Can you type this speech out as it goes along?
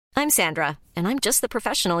I'm Sandra, and I'm just the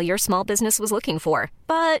professional your small business was looking for.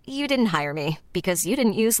 But you didn't hire me because you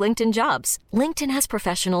didn't use LinkedIn Jobs. LinkedIn has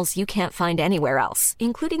professionals you can't find anywhere else,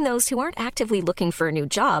 including those who aren't actively looking for a new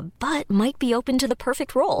job, but might be open to the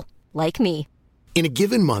perfect role, like me. In a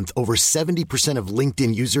given month, over 70% of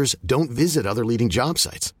LinkedIn users don't visit other leading job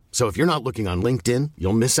sites. So if you're not looking on LinkedIn,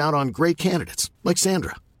 you'll miss out on great candidates like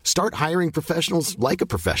Sandra. Start hiring professionals like a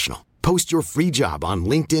professional. Post your free job on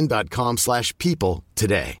linkedin.com/people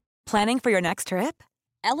today. Planning for your next trip?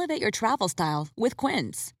 Elevate your travel style with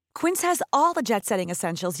Quince. Quince has all the jet-setting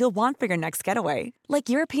essentials you'll want for your next getaway, like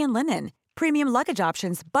European linen, premium luggage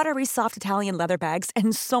options, buttery soft Italian leather bags,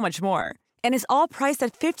 and so much more. And is all priced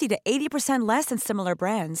at 50 to 80% less than similar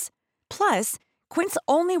brands. Plus, Quince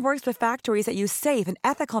only works with factories that use safe and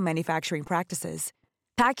ethical manufacturing practices.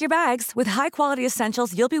 Pack your bags with high-quality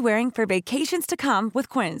essentials you'll be wearing for vacations to come with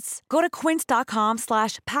Quince. Go to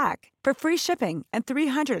quince.com/pack for free shipping and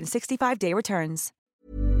 365-day returns.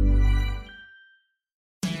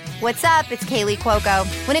 What's up? It's Kaylee Cuoco.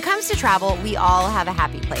 When it comes to travel, we all have a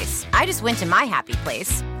happy place. I just went to my happy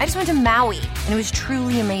place. I just went to Maui, and it was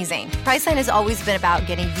truly amazing. Priceline has always been about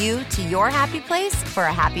getting you to your happy place for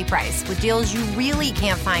a happy price with deals you really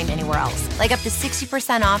can't find anywhere else. Like up to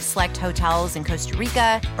 60% off select hotels in Costa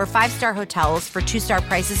Rica or 5-star hotels for 2-star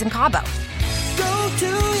prices in Cabo. Go to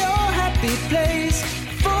your happy place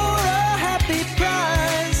for a happy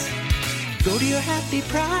price. Go to your happy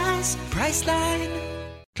price, Priceline.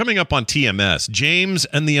 Coming up on TMS, James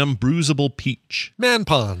and the Unbruisable Peach. Man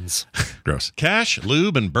ponds. Gross. Cash,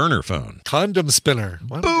 lube, and burner phone. Condom spinner.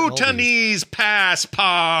 Bhutanese pass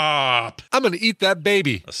pop. I'm going to eat that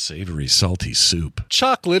baby. A savory, salty soup.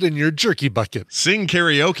 Chocolate in your jerky bucket. Sing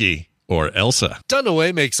karaoke. Or Elsa.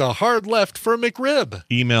 Dunaway makes a hard left for McRib.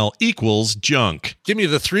 Email equals junk. Give me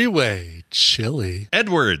the 3-way. Chili.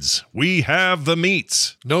 Edwards, we have the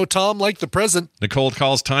meats. No Tom like the present. Nicole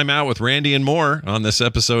calls time out with Randy and more on this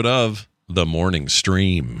episode of The Morning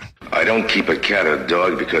Stream. I don't keep a cat or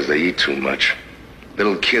dog because they eat too much.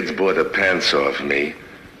 Little kids bore the pants off me,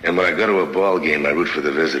 and when I go to a ball game, I root for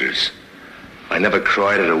the visitors. I never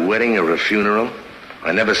cried at a wedding or a funeral.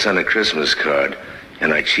 I never sent a Christmas card.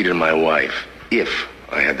 And I cheated my wife, if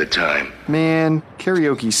I had the time. Man,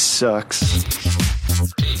 karaoke sucks.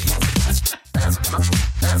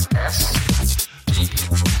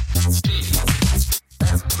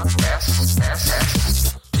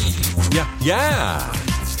 Yeah.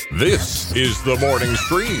 This is the morning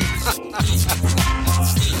stream.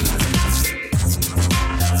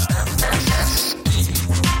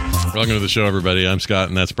 Welcome to the show, everybody. I'm Scott,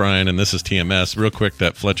 and that's Brian, and this is TMS. Real quick,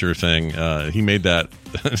 that Fletcher thing, he made that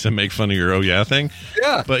to make fun of your oh yeah thing.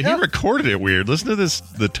 Yeah. But he recorded it weird. Listen to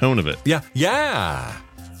the tone of it. Yeah.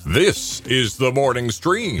 This is the morning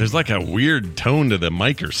stream. There's like a weird tone to the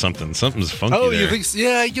mic or something. Something's funky there. You think so?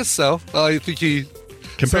 Yeah, I guess so. I think he...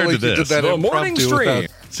 Compared to this. The morning stream.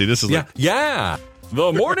 See, this is Yeah.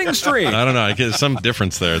 The morning stream. I don't know. I get some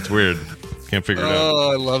difference there. It's weird. Can't figure it out.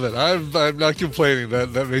 Oh, I love it. I'm not complaining.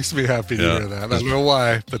 That makes me happy to hear that. I don't know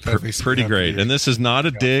why, but that makes me pretty great. And this is not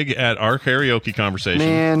a dig at our karaoke conversation.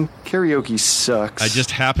 Man, karaoke sucks. I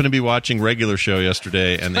just happened to be watching regular show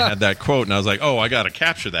yesterday, and they had that quote, and I was like, oh, I got to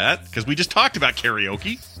capture that, because we just talked about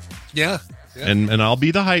karaoke. Yeah. And I'll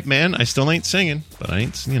be the hype man. I still ain't singing, but I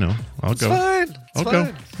ain't, I'll go. It's fine.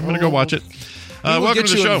 Go. I'm going to go watch it. We'll welcome get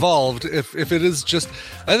to the you show. Involved if it is just.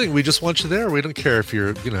 I think we just want you there. We don't care if you're,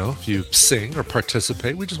 if you sing or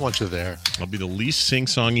participate. We just want you there. I'll be the least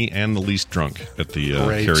sing-songy and the least drunk at the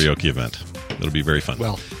karaoke event. It'll be very fun.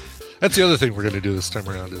 Well, that's the other thing we're going to do this time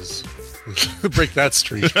around is break that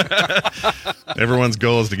streak. Everyone's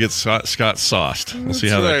goal is to get Scott sauced. We'll see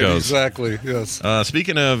how that goes. Exactly. Yes.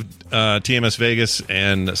 Speaking of TMS Vegas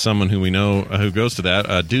and someone who we know who goes to that,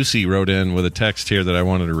 Ducey wrote in with a text here that I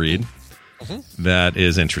wanted to read. That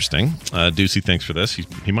is interesting. Ducey, thanks for this.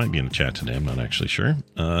 He might be in the chat today. I'm not actually sure.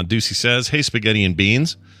 Ducey says, hey, spaghetti and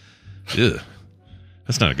beans. Ugh.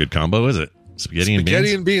 That's not a good combo, is it? Spaghetti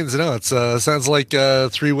and beans? No, it sounds like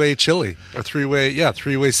three-way chili. Or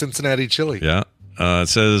three-way Cincinnati chili. Yeah. It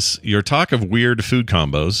says, your talk of weird food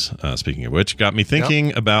combos, speaking of which, got me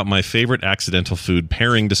thinking about my favorite accidental food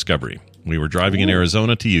pairing discovery. We were driving in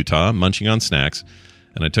Arizona to Utah, munching on snacks,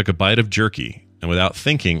 and I took a bite of jerky. And without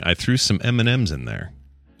thinking, I threw some M&Ms in there.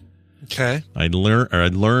 Okay. I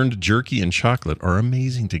learned jerky and chocolate are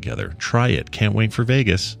amazing together. Try it. Can't wait for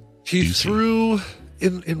Vegas. He threw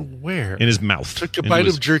in where? In his mouth. Took a bite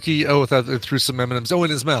of jerky. Oh, threw some M&Ms. Oh, in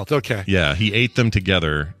his mouth. Okay. Yeah, he ate them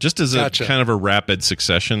together, just as a kind of a rapid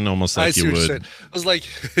succession, almost like you would. I was like,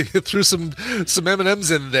 he threw some M&Ms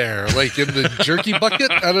in there, like in the jerky bucket.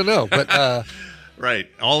 I don't know, but. Right.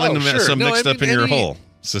 All in the mess, so mixed up in your hole.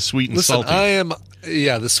 It's the sweet and salty.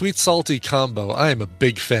 The sweet salty combo. I am a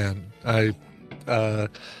big fan. I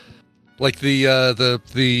like the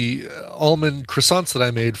almond croissants that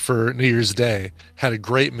I made for New Year's Day had a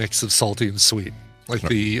great mix of salty and sweet. Like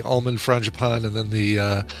the almond frangipane and then the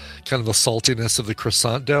kind of the saltiness of the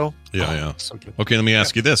croissant dough. Yeah. So good. Okay, let me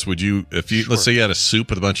ask you this. Would you, let's say you had a soup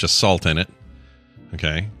with a bunch of salt in it.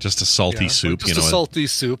 Okay, just a salty soup. Just a salty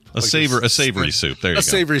soup. A savory soup. There you go. A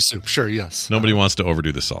savory soup, sure, yes. Nobody wants to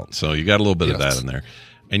overdo the salt. So you got a little bit of that in there.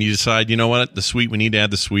 And you decide, you know what, the sweet, we need to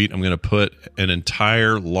add the sweet. I'm going to put an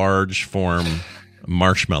entire large form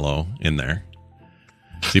marshmallow in there.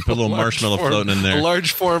 So you put a little marshmallow floating in there. A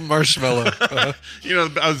large form marshmallow.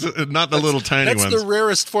 Not the little tiny ones. That's the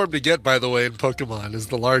rarest form to get, by the way, in Pokemon, is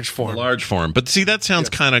the large form. The large form. But see, that sounds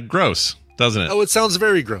kind of gross, doesn't it? Oh, it sounds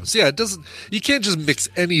very gross. Yeah, it doesn't. You can't just mix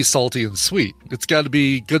any salty and sweet. It's got to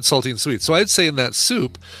be good salty and sweet. So I'd say in that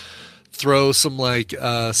soup, throw some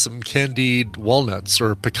some candied walnuts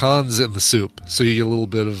or pecans in the soup, so you get a little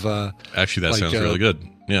bit of. Actually, that sounds really good.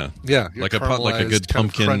 Yeah, like a good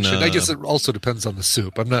pumpkin. And I guess it also depends on the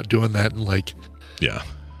soup. I'm not doing that in Yeah.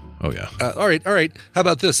 Oh yeah. All right. How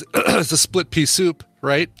about this? It's a split pea soup,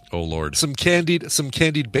 right? Oh Lord. Some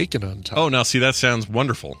candied bacon on top. Oh, now see, that sounds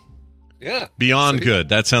wonderful. Yeah. Beyond good.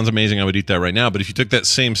 That sounds amazing. I would eat that right now. But if you took that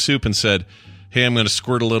same soup and said, "Hey, I'm going to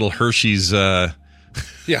squirt a little Hershey's."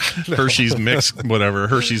 Hershey's mix, whatever,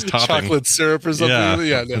 Hershey's topping. Chocolate syrup or something.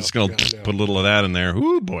 Yeah, just going to put a little of that in there.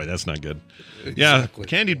 Ooh, boy, that's not good. Exactly. Yeah,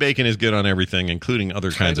 candied bacon is good on everything, including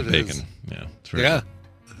other kinds of bacon. Yeah, it's very good.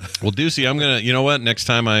 Well, Deucey, I'm going to, you know what, next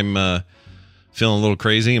time I'm feeling a little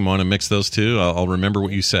crazy and want to mix those two, I'll remember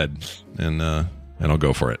what you said, and I'll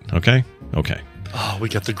go for it. Okay? Okay. Oh, we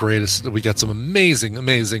got the greatest. We got some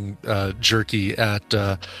amazing jerky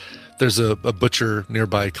at... There's a butcher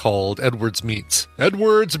nearby called Edwards Meats.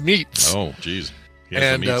 Edwards Meats. Oh, geez.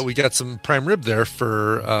 And we got some prime rib there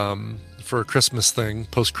for a Christmas thing,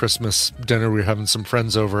 post-Christmas dinner. We were having some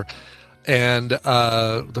friends over. And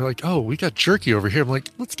they're like, oh, we got jerky over here. I'm like,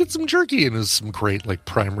 let's get some jerky. And there's some great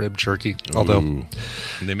prime rib jerky. Although, and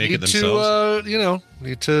they make it themselves.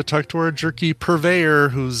 Need to talk to our jerky purveyor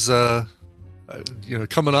who's,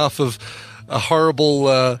 coming off of a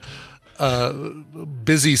horrible...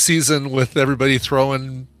 busy season with everybody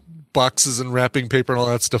throwing boxes and wrapping paper and all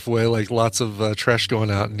that stuff away, lots of trash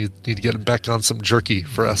going out, and you need to get back on some jerky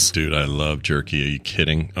for us. Dude, I love jerky. Are you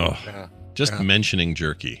kidding? Oh, mentioning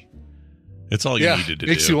jerky. It's all you needed to do.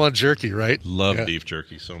 Makes you want jerky, right? Love beef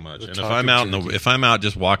jerky so much. And if I'm out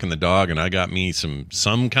just walking the dog and I got me some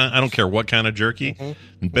kind, I don't care what kind of jerky,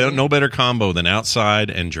 no better combo than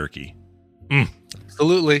outside and jerky.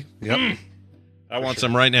 Absolutely. Yep. I want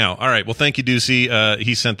some right now. All right. Well, thank you, Deucey.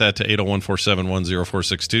 He sent that to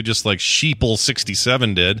 801-471-0462, just like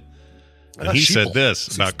Sheeple67 did. And he said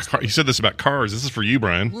this about cars. This is for you,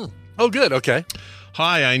 Brian. Oh, good. Okay.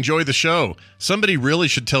 Hi, I enjoy the show. Somebody really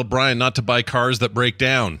should tell Brian not to buy cars that break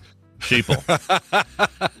down. Sheeple.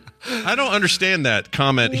 I don't understand that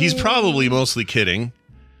comment. He's probably mostly kidding.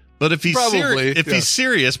 But if he's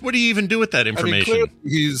serious, what do you even do with that information? I mean,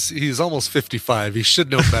 he's almost 55. He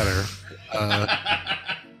should know better.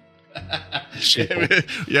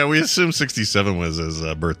 Yeah, we assume 67 was his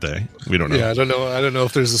birthday. We don't know. Yeah, I don't know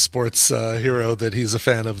if there's a sports hero that he's a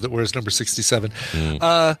fan of that wears number 67.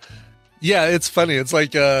 Yeah, it's funny. It's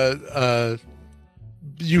like you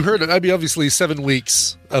heard it. I mean, obviously 7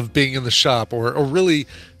 weeks of being in the shop or really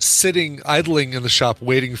idling in the shop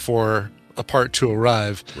waiting for a part to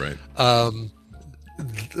arrive. Right.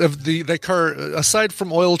 That car, aside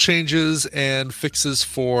from oil changes and fixes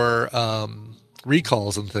for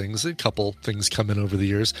recalls and things, a couple things come in over the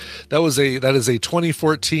years. That is a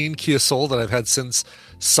 2014 Kia Soul that I've had since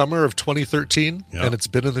summer of 2013, and it's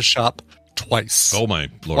been in the shop twice. Oh my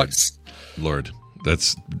Lord! Lord.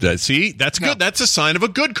 That's good. That's a sign of a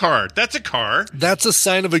good car. That's a car. That's a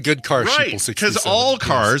sign of a good car. Right. Because all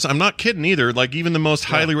cars, I'm not kidding either. Like even the most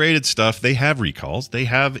highly rated stuff, they have recalls. They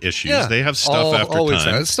have issues. Yeah. They have stuff after always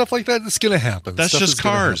time. Has. Stuff like that. It's going to happen. That's just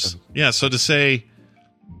cars. Yeah. So to say,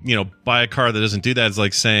 buy a car that doesn't do that is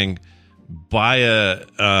like saying buy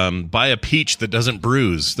a peach that doesn't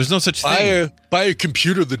bruise. There's no such thing. Buy a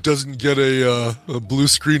computer that doesn't get a blue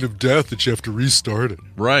screen of death that you have to restart it.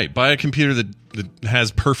 Right. Buy a computer that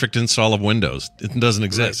has perfect install of Windows. It doesn't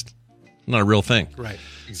exist. Right. Not a real thing. Right.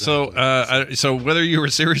 Exactly. So whether you were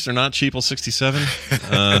serious or not,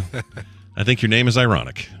 Sheeple67, I think your name is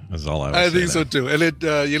ironic. That's all I think so too. And it,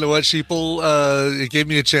 you know what, Sheeple, it gave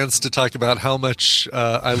me a chance to talk about how much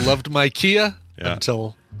I loved my Kia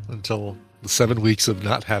until the 7 weeks of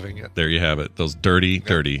not having it. There you have it. Those dirty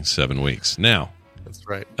 7 weeks. Now, That's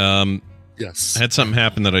right. Yes. I had something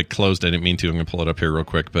happen that I closed. I didn't mean to. I'm going to pull it up here real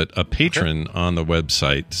quick. But a patron on the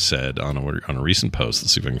website said on a recent post,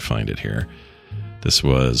 let's see if I can find it here. This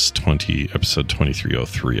was episode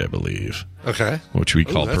 2303, I believe. Okay. Which we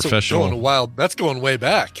call professional. That's going way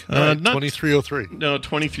back. Right? 2303. No,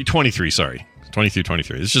 23, sorry.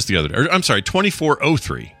 2323. It's just the other. I'm sorry,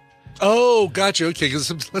 2403. Oh, gotcha. Okay, because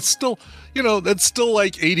that's still, that's still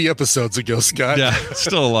like 80 episodes ago, Scott. Yeah, it's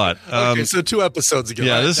still a lot. Okay, so 2 episodes ago.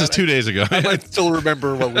 Yeah, this is 2 days ago. I might still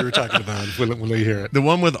remember what we were talking about when we hear it. The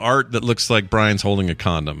one with art that looks like Brian's holding a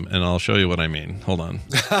condom, and I'll show you what I mean. Hold on.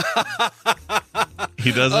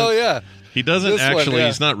 He doesn't. Oh, yeah. He doesn't This actually. one, yeah.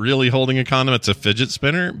 He's not really holding a condom. It's a fidget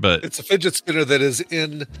spinner, but it's a fidget spinner that is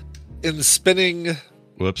in spinning.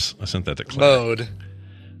 Whoops! I sent that to Claire. Mode.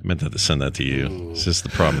 I meant to send that to you. Ooh. It's just the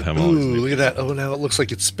problem with having Ooh, all these look at that! Oh, now it looks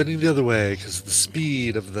like it's spinning the other way because of the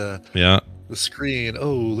speed of the screen.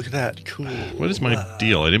 Oh, look at that! Cool. What is my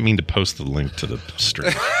deal? I didn't mean to post the link to the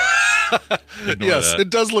stream. Yes, it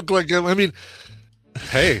does look like. I mean,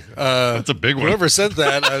 hey, that's a big one. Whoever sent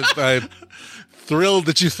that, I'm thrilled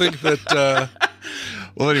that you think that.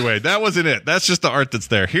 Well, anyway, that wasn't it. That's just the art that's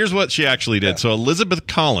there. Here's what she actually did. Yeah. So Elizabeth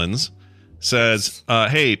Collins says,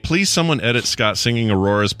 hey, please someone edit Scott singing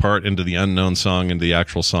Aurora's part into the unknown song and the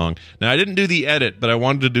actual song. Now, I didn't do the edit, but I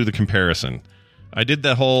wanted to do the comparison. I did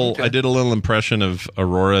that whole, I did a little impression of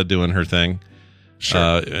Aurora doing her thing.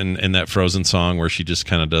 Sure. In that Frozen song where she just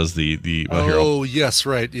kind of does the well, here, yes,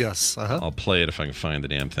 right, yes. Uh-huh. I'll play it if I can find the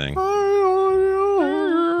damn thing. All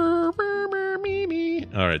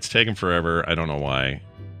right, it's taking forever. I don't know why.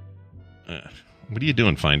 What are you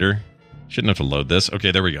doing, Finder? Shouldn't have to load this.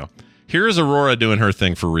 Okay, there we go. Here is Aurora doing her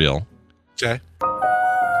thing for real. Okay.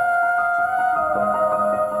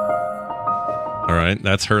 All right,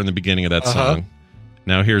 that's her in the beginning of that song.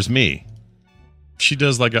 Now here's me. She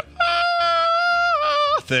does like a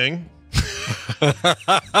thing.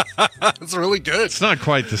 It's really good. It's not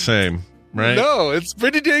quite the same, right? No, it's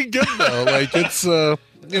pretty dang good though. Like it's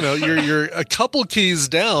you're a couple keys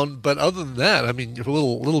down, but other than that, I mean, a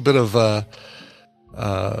little bit of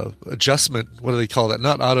adjustment. What do they call that?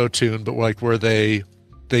 Not auto tune, but like where they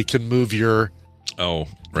can move your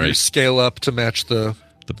your scale up to match the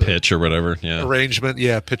pitch or whatever. Yeah, arrangement.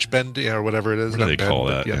 Yeah, pitch bend. Yeah, or whatever it is. What do they call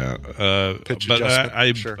that? Yeah. Pitch but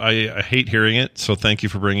adjustment. I hate hearing it. So thank you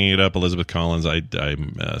for bringing it up, Elizabeth Collins.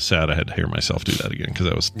 I'm sad I had to hear myself do that again because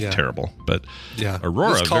that was terrible. But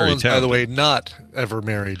Aurora, Ms. Collins, very talented. by the way, not ever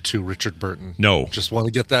married to Richard Burton. No, just want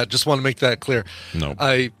to get that. Just want to make that clear. No,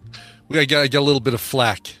 I got a little bit of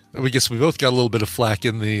flack. I guess we both got a little bit of flack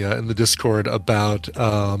in the Discord about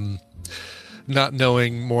not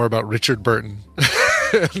knowing more about Richard Burton.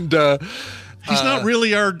 And he's not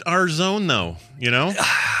really our zone, though. You know,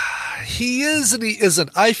 he is and he isn't.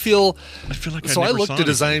 I feel like so. I looked at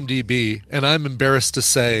his IMDb, and I'm embarrassed to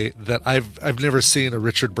say that I've never seen a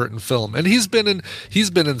Richard Burton film, and he's been in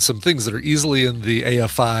some things that are easily in the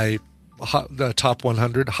AFI top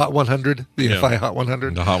 100, Hot 100, the AFI Hot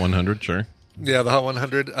 100, the Hot 100, sure. Yeah, the Hot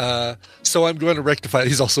 100. So I'm going to rectify.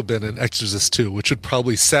 He's also been in Exorcist 2, which would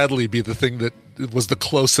probably sadly be the thing that was the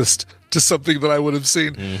closest to something that I would have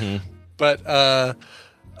seen. Mm-hmm. But so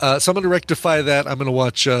I'm going to rectify that. I'm going to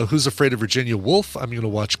watch Who's Afraid of Virginia Woolf. I'm going to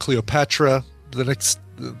watch Cleopatra.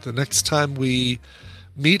 The next time we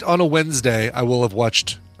meet on a Wednesday, I will have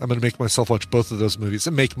watched. I'm going to make myself watch both of those movies.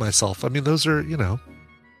 And make myself. I mean, those are,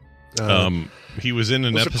 he was in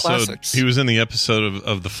an episode. He was in the episode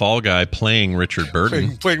of The Fall Guy playing Richard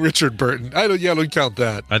Burton. Playing Richard Burton. I don't count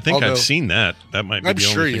that. I think I've seen that. That might be I'm the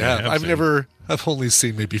sure only thing you have. I've I've only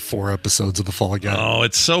seen maybe 4 episodes of The Fall Guy. Oh,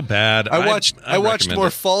 it's so bad. I watched more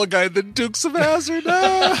Fall Guy than Dukes of Hazzard.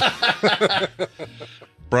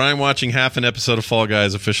 Brian watching half an episode of Fall Guy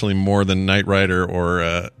is officially more than Knight Rider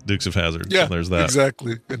or Dukes of Hazzard. Yeah, so there's that.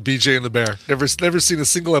 Exactly. And BJ and the Bear. Never seen a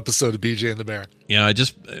single episode of BJ and the Bear. Yeah,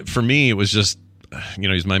 for me, it was just,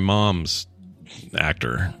 he's my mom's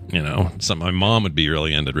actor. So my mom would be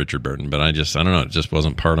really into Richard Burton, but I don't know. It just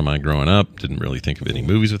wasn't part of my growing up. Didn't really think of any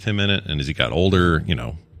movies with him in it. And as he got older,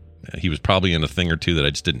 he was probably in a thing or two that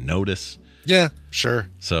I just didn't notice. Yeah, sure.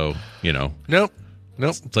 So, Nope.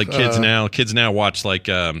 It's like kids now watch like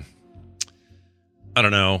I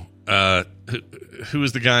don't know who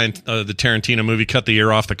is the guy in the Tarantino movie Cut the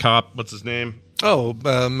Ear Off the Cop? What's his name? Oh,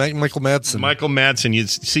 Michael Madsen. Michael Madsen. You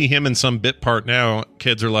see him in some bit part now.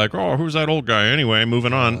 Kids are like, "Oh, who's that old guy?" Anyway,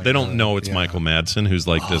 moving on. They don't know it's Michael Madsen, who's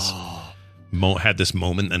like this had this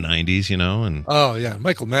moment in the 90s, and oh yeah,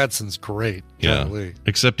 Michael Madsen's great. Yeah, Golly.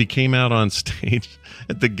 Except he came out on stage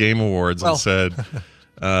at the Game Awards and said.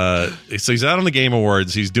 So he's out on the Game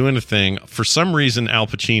Awards. He's doing a thing. For some reason, Al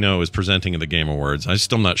Pacino is presenting at the Game Awards. I'm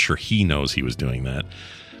still not sure he knows he was doing that.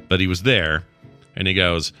 But he was there, and he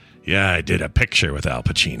goes, yeah, I did a picture with Al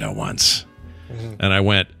Pacino once. And I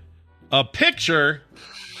went, a picture?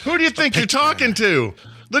 Who do you think you're talking to?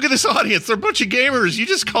 Look at this audience. They're a bunch of gamers. You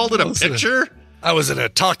just called it a picture? I was in a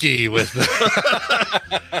talkie with...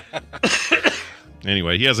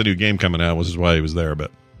 Anyway, he has a new game coming out, which is why he was there.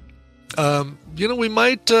 But we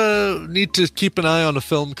might need to keep an eye on a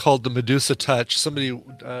film called The Medusa Touch. Somebody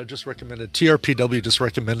just recommended, TRPW just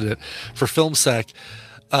recommended it for FilmSec.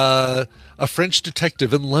 A French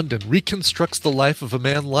detective in London reconstructs the life of a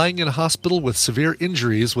man lying in a hospital with severe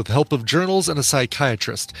injuries with the help of journals and a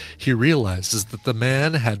psychiatrist. He realizes that the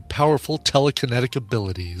man had powerful telekinetic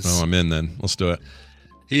abilities. Oh, I'm in then. Let's do it.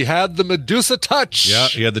 He had the Medusa touch. Yeah,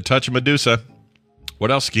 he had the touch of Medusa. What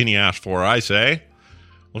else can he ask for, I say?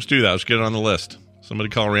 Let's do that. Let's get it on the list. Somebody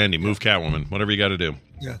call Randy. Move Catwoman. Whatever you got to do.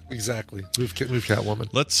 Yeah, exactly. Move Catwoman.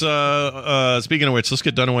 Let's, speaking of which, let's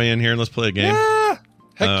get Dunaway in here and let's play a game. Yeah.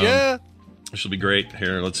 Heck yeah. This will be great.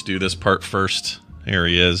 Here, let's do this part first. Here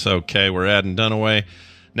he is. Okay, we're adding Dunaway.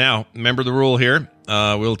 Now, remember the rule here.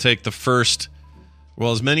 We'll take the first...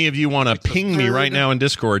 Well, as many of you want to ping me right now in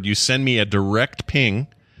Discord, you send me a direct ping,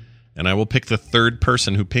 and I will pick the third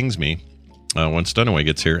person who pings me once Dunaway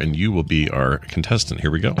gets here, and you will be our contestant.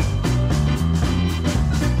 Here we go.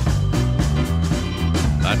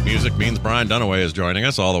 That music means Brian Dunaway is joining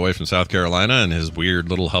us all the way from South Carolina in his weird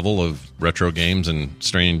little hovel of retro games and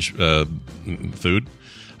strange food.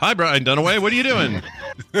 Hi, Brian Dunaway. What are you doing?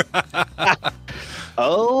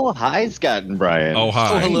 Oh, hi, Scott and Brian. Oh,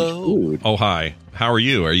 hi. Oh, hello. Oh, hi. How are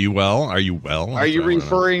you? Are you well? Are you well? Are you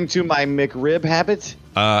referring to my McRib habit?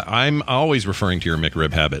 I'm always referring to your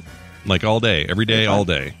McRib habit. Like all day, every day, all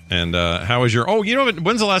day. And how is your... Oh, you know what?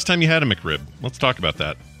 When's the last time you had a McRib? Let's talk about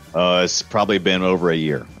that. It's probably been over a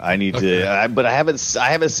year. I need to, but I haven't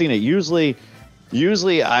seen it. Usually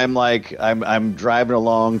I'm driving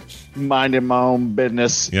along, minding my own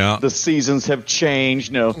business. Yeah. The seasons have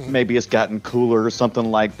changed. Maybe it's gotten cooler or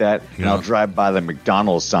something like that. And I'll drive by the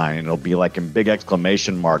McDonald's sign, and it'll be like in big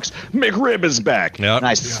exclamation marks, McRib is back. Yep. And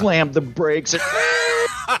I slam the brakes and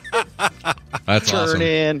That's turn awesome.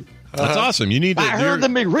 in. That's awesome. You need to. I heard the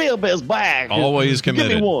McRib is back. Always committed.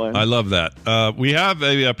 Give me one. I love that. We have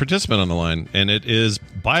a participant on the line, and it is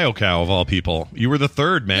BioCow of all people. You were the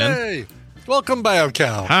third, man. Hey, welcome,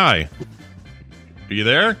 BioCow. Hi. Are you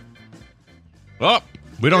there? Oh,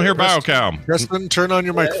 we don't hear BioCow. Preston, turn on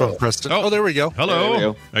your microphone, Preston. Oh, there we go. Hello. There we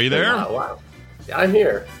go. Are you there? Wow. Yeah, I'm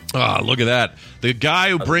here. Oh, look at that. The guy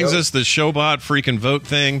who brings us the Showbot freaking vote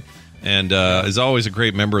thing. And is always a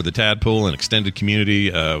great member of the Tadpool and extended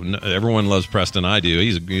community. Everyone loves Preston. I do.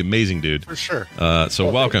 He's an amazing dude. For sure. So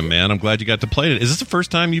welcome, man. I'm glad you got to play it. Is this the first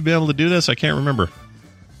time you've been able to do this? I can't remember.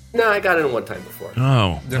 No, I got in one time before.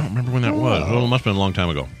 Oh, I don't remember when that was. Well, it must have been a long time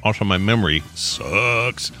ago. Also, my memory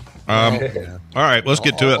sucks. All right, let's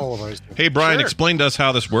get to it. Hey, Brian, explain to us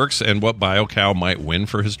how this works and what BioCow might win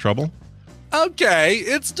for his trouble. Okay,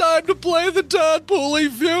 it's time to play the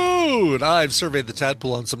Tadpool Feud. I've surveyed the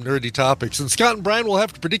Tadpool on some nerdy topics, and Scott and Brian will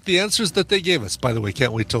have to predict the answers that they gave us. By the way,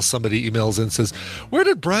 can't wait till somebody emails in and says, where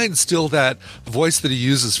did Brian steal that voice that he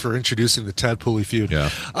uses for introducing the Tadpool Feud? Yeah.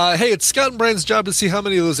 Hey, it's Scott and Brian's job to see how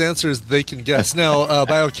many of those answers they can guess. Now,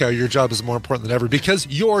 BioCow, your job is more important than ever because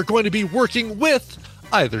you're going to be working with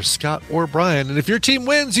either Scott or Brian. And if your team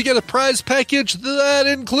wins, you get a prize package that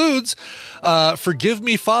includes Forgive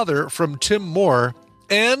Me Father from Tim Moore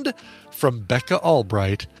and from Becca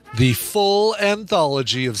Albright, the full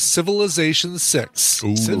anthology of Civilization 6.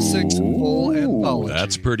 Ooh. Civ 6 full anthology.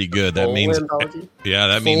 That's pretty good. That Full means anthology? Yeah,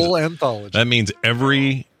 that full means anthology. That means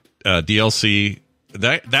every DLC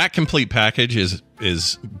that complete package is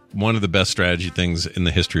one of the best strategy things in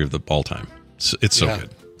the history of all time. It's so good.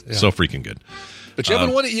 Yeah. So freaking good. But you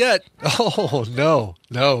haven't won it yet. Oh no!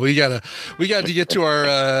 We got to get to our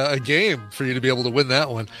a game for you to be able to win that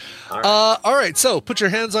one. All right. So put your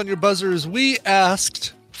hands on your buzzers. We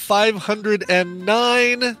asked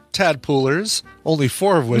 509 Tadpoolers, only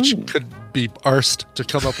 4 of which could be arsed to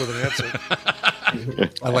come up with an answer.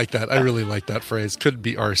 I like that. I really like that phrase. Could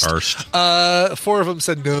be arsed. 4 of them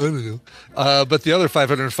said no. But the other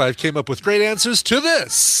 505 came up with great answers to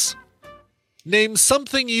this. Name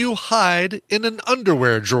something you hide in an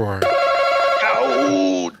underwear drawer.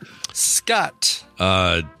 Ouch. Scott.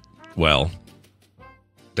 Well,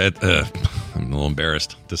 that I'm a little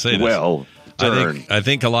embarrassed to say this. Well, I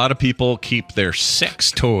think a lot of people keep their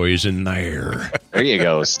sex toys in there. There you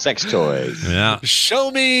go, sex toys. Yeah.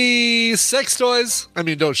 Show me sex toys. I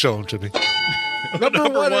mean, don't show them to me. Number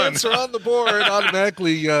one answer on the board.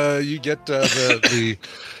 Automatically, you get the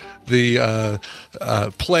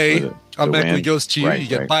play. Automatically goes to you. Right, you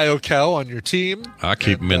get right. BioCow on your team. I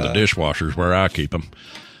keep them in the dishwashers where I keep them.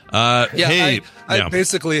 I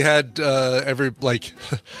basically had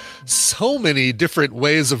so many different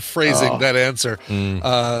ways of phrasing that answer.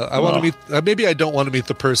 I want to meet. Maybe I don't want to meet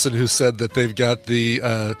the person who said that they've got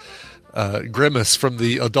the Grimace from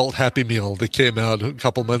the Adult Happy Meal that came out a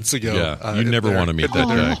couple months ago. Yeah, you never want to meet that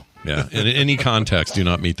guy. Yeah, in any context, do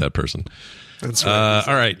not meet that person. That's right.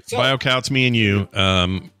 All right, BioCow, it's me and you.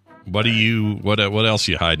 What else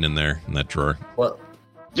are you hiding in there in that drawer? Well,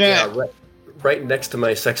 right next to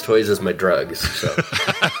my sex toys is my drugs. So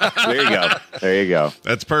There you go.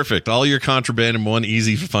 That's perfect. All your contraband in one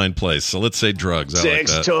easy to find place. So let's say drugs. I like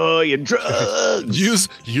Sex that. toy and drugs.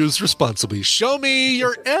 Use responsibly. Show me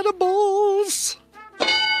your edibles.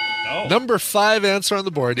 Number 5 answer on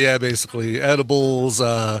the board. Yeah, basically edibles,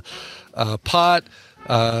 pot,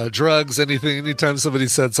 drugs, anything. Anytime somebody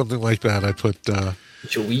said something like that, I put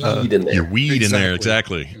your weed in there. Your weed in there,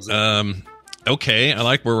 exactly. Okay, I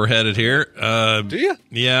like where we're headed here. Do you?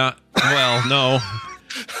 Yeah. Well, no.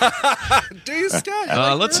 Do you,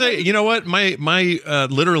 Scott? Let's say, you know what? My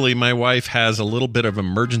literally, my wife has a little bit of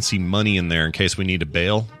emergency money in there in case we need to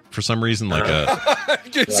bail for some reason, like a.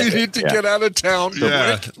 In case you need to get out of town.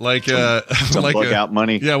 Yeah, like bug out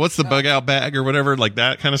money. Yeah, what's the bug out bag or whatever, like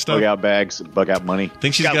that kind of stuff. Bug out bags, bug out money. I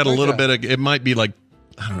think she's got a little bit of. It might be like.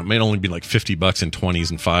 I don't know. It may only be like $50 in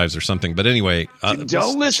 20s and 5s or something. But anyway,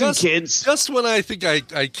 don't listen, kids. Just when I think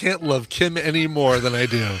I can't love Kim any more than I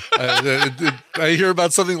do, I hear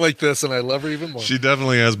about something like this and I love her even more. She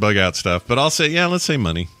definitely has bug out stuff. But I'll say, yeah, let's say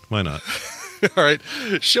money. Why not? All right,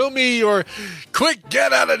 show me your quick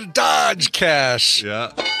get out of Dodge cash.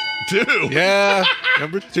 Yeah, 2. Yeah,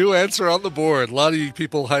 number 2 answer on the board. A lot of you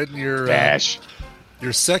people hiding your cash.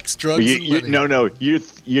 Your sex, drugs, and money. No. You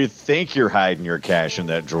think you're hiding your cash in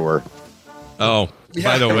that drawer. Oh,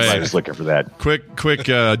 by the way, I was looking for that. Quick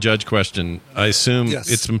judge question. I assume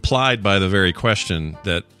it's implied by the very question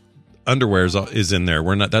that underwear is in there.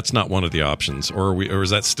 That's not one of the options, or is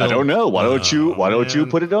that still? I don't know. Why don't you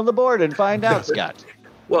put it on the board and find out, Scott?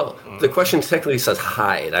 Well, the question technically says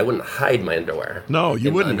hide. I wouldn't hide my underwear. No,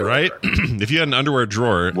 you wouldn't, right? If you had an underwear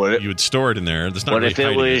drawer, you would store it in there. That's not what really if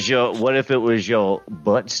it was What if it was your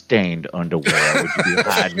butt-stained underwear? Would you be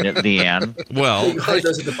hiding at the end? Well, you hide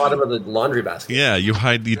those at the bottom of the laundry basket. Yeah, you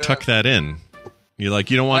tuck that in. You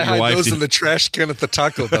don't want your wife. Those in the trash can at the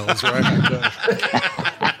Taco Bell's, right?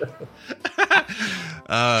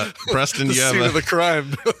 Preston, the scene of the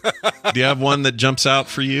crime. Do you have one that jumps out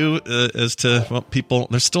for you as to people?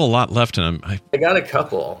 There's still a lot left in them. I got a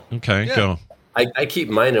couple. Okay, go. I keep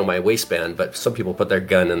mine in my waistband, but some people put their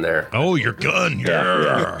gun in there. Oh, your gun!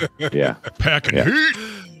 Yeah. Packing heat.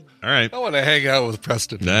 All right. I want to hang out with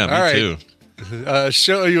Preston. Yeah, me all right. too.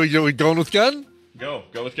 Show you going with gun? Go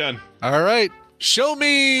with gun. All right. Show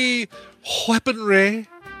me weaponry.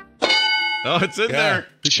 Oh, it's in there.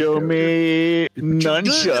 Show me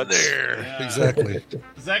nunchucks. There. Yeah. Exactly.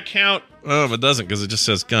 Does that count? Oh, it doesn't because it just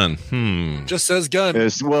says gun. Just says gun.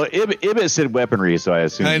 Well, Ibit said weaponry, so I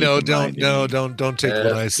assume. I know. Don't take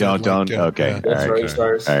what I said. Don't. Okay. That's right.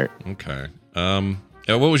 Stars. All right. Okay.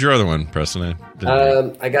 What was your other one, Preston?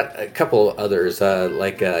 I got a couple others,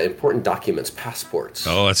 like important documents, passports.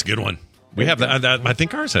 Oh, that's a good one. We have that. I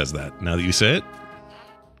think ours has that. Now that you say it,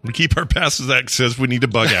 we keep our passes that says we need to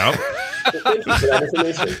bug out. Thank you for that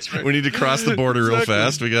information. We need to cross the border real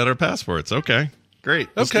fast. We got our passports. Okay, great.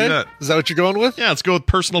 Let's do that. Is that what you're going with? Yeah, let's go with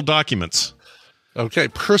personal documents. Okay,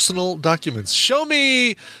 personal documents. Show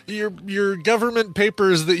me your government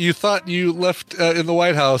papers that you thought you left in the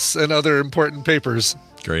White House and other important papers.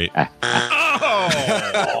 Great. That's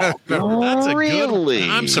a really? Good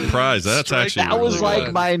one. I'm surprised. That's actually that was really like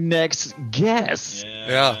good. my next guess.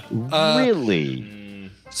 Yeah. Really?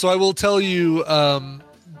 So I will tell you,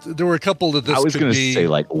 there were a couple that this. I was going to say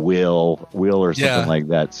like will or something like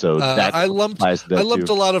that. So that I lumped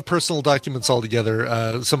a lot of personal documents all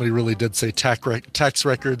together. Somebody really did say tax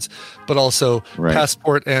records, but also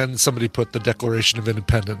passport, and somebody put the Declaration of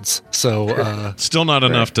Independence. So still not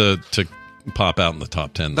enough to pop out in the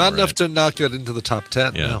top 10. Not enough to not get into the top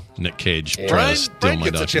 10. Yeah, no. Nick Cage. Brian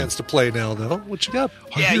gets a chance to play now, though. What you got?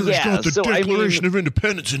 He's got the Declaration of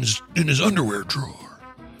Independence in his underwear drawer.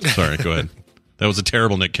 Sorry, go ahead. That was a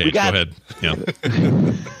terrible Nick Cage. Go ahead. Yeah.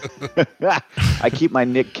 I keep my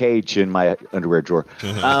Nick Cage in my underwear drawer.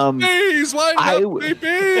 Please, why not me,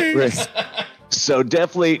 please? So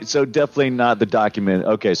definitely not the document.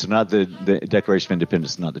 Okay, so not the Declaration of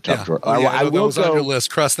Independence, not the top drawer. I will go on your list.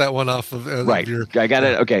 Cross that one off of right. Your, I got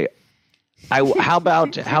it. Okay. How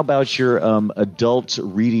about your adult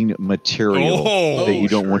reading material that you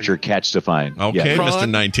don't want your cats to find? Okay, Mr.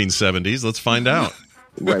 1970s. Let's find out.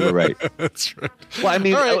 Right. That's right. Well, I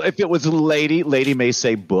mean, if it was a lady may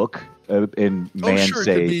say book, and man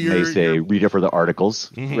may say read it for the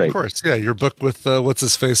articles. Mm-hmm. Right. Of course, yeah. Your book with what's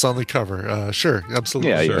his face on the cover. Sure,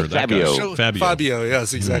 absolutely. Yeah, sure. Fabio. Fabio.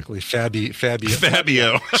 Yes, exactly. Fabio.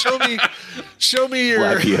 Fabio. Show me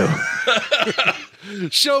your.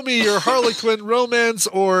 Show me your Harlequin romance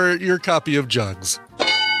or your copy of Jugs.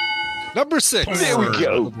 Number 6. There we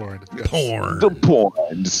go. Yes. Porn. The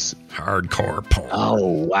porns. Hardcore porn. Oh,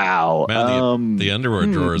 wow. Man, the underwear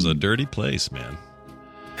drawer is a dirty place, man.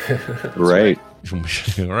 Right. All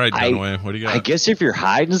right, Dunaway, what do you got? I guess if you're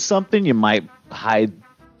hiding something, you might hide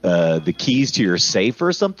the keys to your safe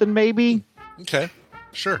or something, maybe. Okay,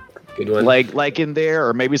 sure. Good one. Like in there,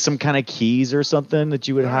 or maybe some kind of keys or something that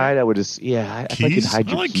you would hide. I would just, I could hide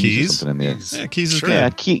your keys or something in there. Yeah, keys is Sure.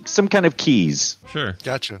 good. Yeah, some kind of keys. Sure.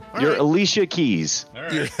 Gotcha. All Your right. Alicia Keys. All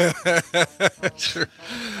right. Sure.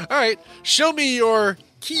 All right. Show me your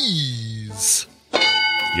keys.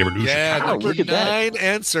 You ever do Yeah, Wow, number look at that. 9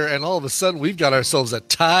 answer, and all of a sudden we've got ourselves a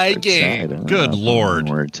tie game. Tied up. Good Lord.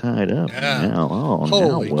 We're tied up Yeah. now. Oh,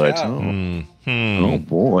 Holy now what? cow. Oh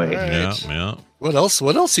boy. All right. Yeah. What else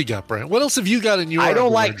you got, Brian? What else have you got in your? I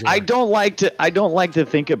don't like to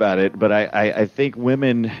think about it, but I think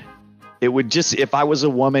women, it would just, if I was a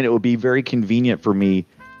woman, it would be very convenient for me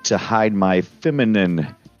to hide my feminine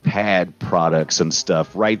pad products and stuff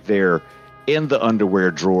right there in the underwear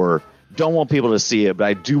drawer. Don't want people to see it, but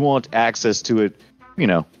I do want access to it,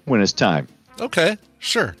 when it's time. Okay,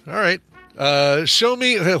 sure. All right. Show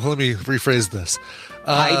me. Let me rephrase this.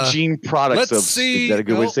 Hygiene products. Let's see. Is that a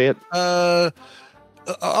good way to say it?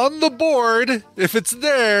 On the board, if it's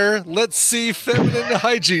there, let's see feminine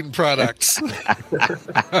hygiene products.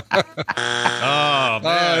 Oh,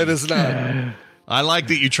 man. It is not. I like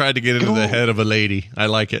that you tried to get into the head of a lady. I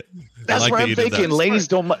like it. That's what I'm thinking. Ladies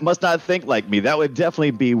must not think like me. That would definitely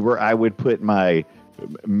be where I would put my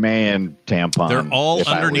man tampon. They're all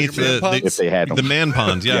underneath if they had them. the man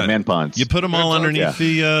ponds. Yeah, man ponds. You put them all underneath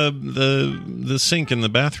the sink in the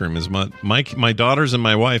bathroom. Is my daughters and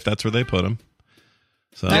my wife. That's where they put them.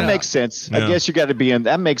 So that makes sense. Yeah. I guess you got to be in.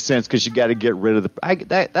 That makes sense because you got to get rid of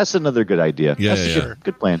the. That's another good idea. Yeah, that's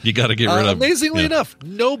good plan. You got to get rid of. Amazingly enough,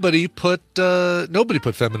 nobody put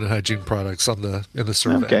feminine hygiene products in the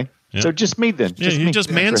survey. Okay. Yeah. So just me then. You just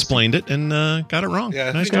mansplained it and got it wrong.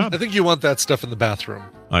 Yeah, nice job. I think you want that stuff in the bathroom.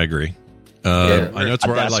 I agree. I know it's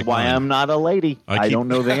where That's I like why mine. I'm not a lady. I don't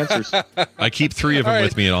know the answers. I keep 3 of them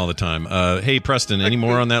with me all the time. Hey, Preston, any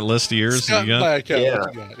more on that list of yours? Scott, You got?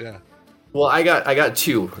 yeah. Well, I got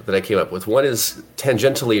 2 that I came up with. One is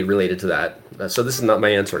tangentially related to that. So this is not my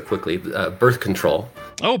answer quickly. Birth control.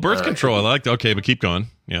 Oh, birth control. I like that. Okay, but keep going.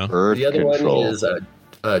 Yeah. The other one is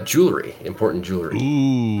jewelry, important jewelry.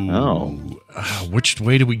 Ooh. Oh. Which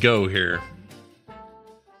way do we go here?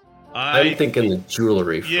 I'm thinking the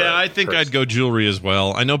jewelry. Yeah, I think I'd go jewelry as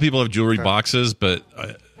well. I know people have jewelry boxes, but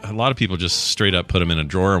a lot of people just straight up put them in a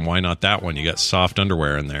drawer, and why not that one? You got soft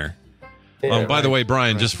underwear in there. Yeah, by the way,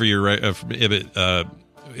 Brian, just for your if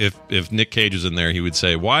Nick Cage was in there, he would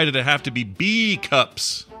say, "Why did it have to be B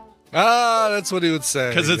cups?" That's what he would say.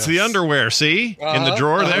 Because it's the underwear. See in the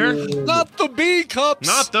drawer there. Not the B cups.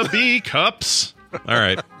 Not the B cups. All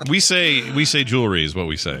right, we say jewelry is what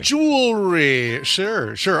we say. Jewelry,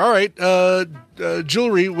 sure. All right,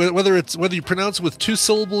 jewelry. Whether you pronounce it with 2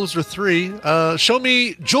 syllables or 3. Show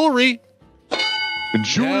me jewelry.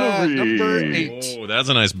 Jewelry. Number 8. Oh, that's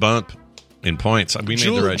a nice bump in points. We made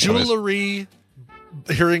the right choice. Jewelry.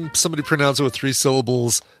 Hearing somebody pronounce it with 3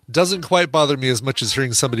 syllables doesn't quite bother me as much as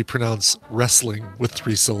hearing somebody pronounce wrestling with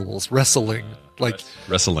 3 syllables. Wrestling, like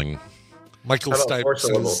wrestling. Michael Stipe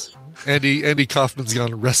says. Andy Kaufman's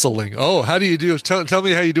gone wrestling. Oh, how do you do? Tell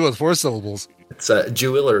me how you do it with 4 syllables. It's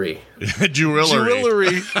jewelry.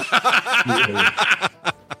 Jewelry.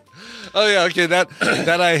 Oh yeah, okay.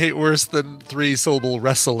 That I hate worse than 3 syllable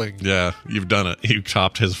wrestling. Yeah, you've done it. You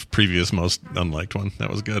topped his previous most unliked one. That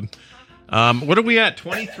was good. What are we at?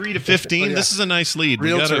 23 to 15. Yeah. This is a nice lead.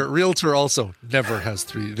 Realtor also never has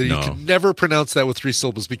 3. You can never pronounce that with 3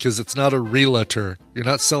 syllables because it's not a realtor. You're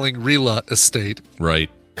not selling real estate. Right.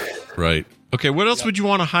 Okay. What else would you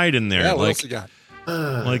want to hide in there? Yeah. What else you got?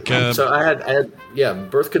 So I had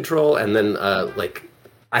birth control, and then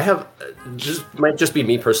I have this might just be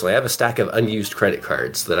me personally. I have a stack of unused credit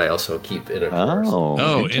cards that I also keep in a drawer.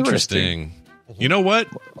 Oh, interesting. You know what?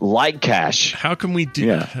 Like cash. How can we do?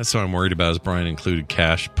 Yeah. That's what I'm worried about. Is Brian included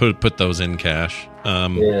cash? Put those in cash.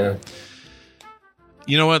 Yeah.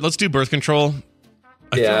 You know what? Let's do birth control.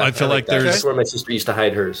 I feel like there's that's where my sister used to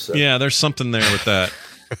hide hers. So. Yeah, there's something there with that.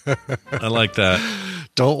 I like that.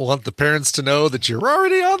 Don't want the parents to know that you're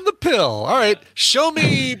already on the pill. All right, show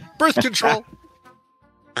me birth control.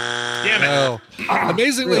 Damn it. Oh.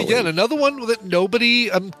 Amazingly, Really? again, another one that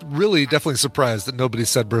I'm really definitely surprised that nobody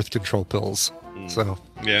said birth control pills. So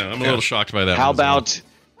Yeah, I'm a little shocked by that. How one as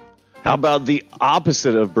about the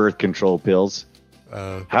opposite of birth control pills?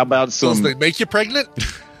 How about pills some? that make you pregnant?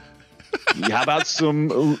 How about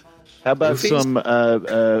some? How about some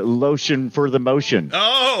lotion for the motion? well.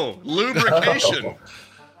 Oh, lubrication.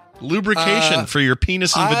 Lubrication for your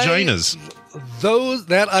penis and vaginas. Those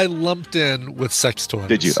that I lumped in with sex toys.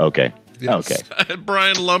 Did you? Okay. Yes. Okay.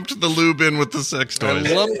 Brian lumped the lube in with the sex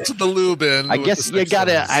toys. I lumped the lube in. I with guess the you sex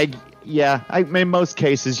gotta. toys. In most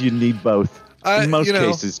cases, you need both. In most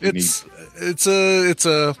cases, you need. It's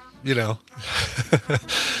a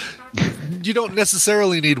you don't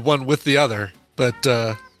necessarily need one with the other, but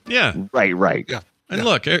Yeah. Right. yeah. And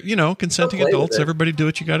look, consenting Okay with adults, it. everybody do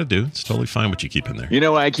what you got to do. It's totally fine what you keep in there. You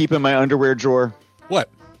know what I keep in my underwear drawer? What?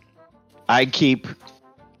 I keep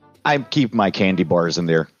my candy bars in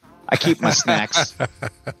there. I keep my snacks.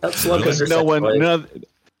 That's one Because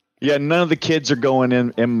none of the kids are going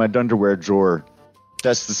in my underwear drawer.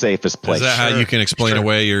 That's the safest place. Is that how you can explain Sure.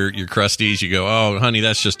 away your crusties? You go, oh, honey,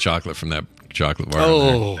 that's just chocolate from that chocolate bar. in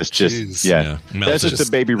there." Oh, It's just jeez. yeah. Melted. That's just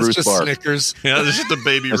a Baby It's Ruth just bar. Snickers. Yeah, this is the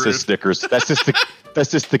baby That's Ruth. just Snickers. That's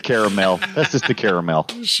just the caramel. That's just the caramel.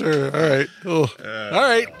 Sure. All right. Oh. All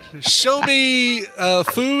right. Show me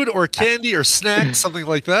food or candy or snack, something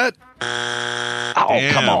like that. Oh,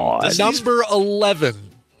 Damn. come on. This- Number 11.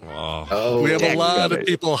 Oh, We have a dang, lot of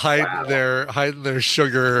people hiding their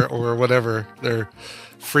sugar or whatever, their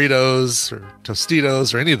Fritos or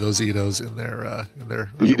Tostitos or any of those Eatos in their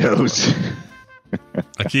Eatos.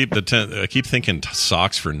 I keep thinking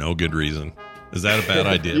socks for no good reason. Is that a bad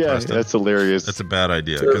idea, Yeah, Preston? that's hilarious. That's a bad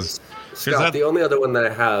idea because Scott, the only other one that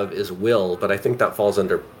I have is will, but I think that falls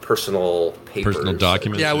under personal papers. personal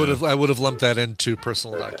documents. Yeah, I would have lumped that into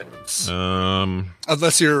personal documents. Um,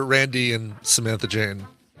 Unless you're Randy and Samantha Jane.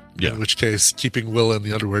 Yeah. In which case, keeping Will in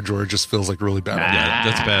the underwear drawer just feels like a really bad idea. yeah,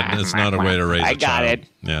 that's bad. That's not a way to raise I a got child. it.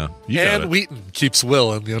 Yeah, you And got it. Wheaton keeps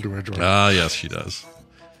Will in the underwear drawer. Ah, yes, she does.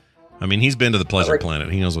 I mean, he's been to the Pleasure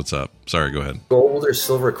Planet. He knows what's up. Sorry, go ahead. Gold or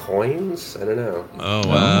silver coins? I don't know.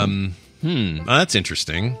 Oh, that's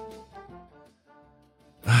interesting.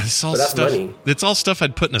 It's all But that's stuff. money. It's all stuff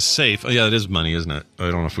I'd put in a safe. Oh, yeah, it is money, isn't it?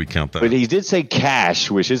 I don't know if we count that. But he did say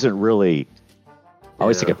cash, which isn't really. I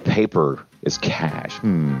always think of paper is cash.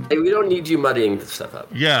 Hey, we don't need you muddying stuff up.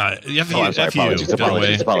 Yeah, F I'm sorry,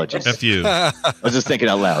 apologies. F you. I was just thinking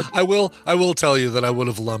out loud. I will tell you that I would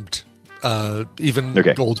have lumped even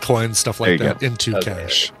gold coins, stuff like There you that, go. into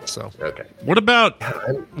cash. So Okay. What about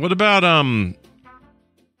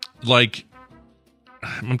like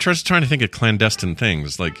I'm just trying to think of clandestine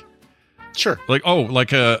things like sure, like you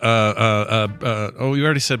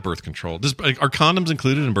already said birth control. Are condoms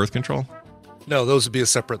included in birth control? No, those would be a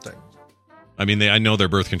separate thing. I mean, I know they're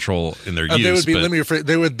birth control in their use. They would be but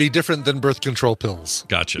they would be different than birth control pills.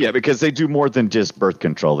 Gotcha. Yeah, because they do more than just birth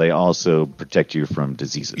control. They also protect you from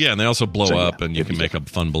diseases. Yeah, and they also blow So, yeah, up, and you can make a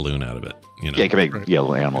fun balloon out of it. You know. Yeah, you can make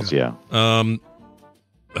little animals. Yeah.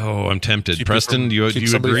 Oh, I'm tempted. Keep Preston, do you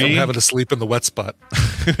somebody agree? from having to sleep in the wet spot.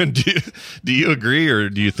 do you agree, or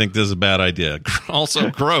do you think this is a bad idea? Also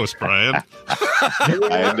gross, Brian.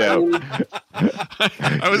 I know.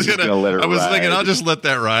 I was He's gonna let it thinking ride. I'll just let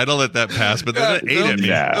that ride. I'll let that pass, but then it ate at me.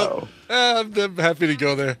 No. I'm happy to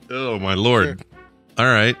go there. Oh my lord! All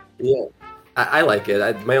right. Yeah. I like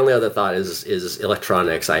it. My only other thought is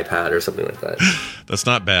electronics, iPad, or something like that. That's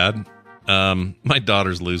not bad. My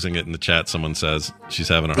daughter's losing it in the chat. Someone says she's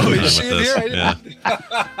having a hard time is with she in this. here? Yeah.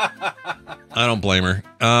 I don't blame her.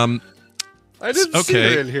 I didn't see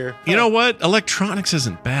her in here. You know what? Electronics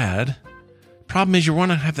isn't bad. Problem is you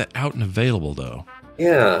want to have that out and available, though.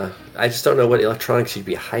 Yeah. I just don't know what electronics you'd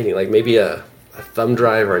be hiding. Like maybe a thumb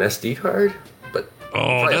drive or an SD card. But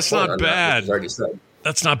probably that's a phone not on that, bad. which is already said.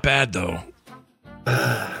 That's not bad, though.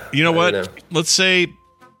 You know what? know. Let's say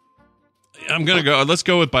I'm gonna go. Let's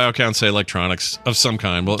go with BioCount. Say electronics of some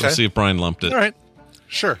kind. We'll see if Brian lumped it. All right,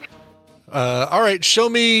 sure. All right, show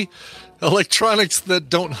me electronics that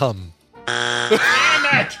don't hum.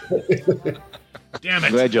 Damn it! Damn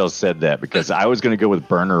I'm glad y'all said that because I was going to go with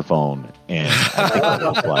burner phone, and I think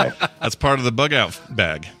that's why. That's part of the bug out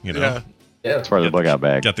bag. You know. Yeah. Yeah. It's part of the bug out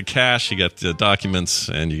bag. You got the cash, you got the documents,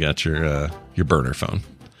 and you got your burner phone.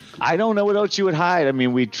 I don't know what else you would hide. I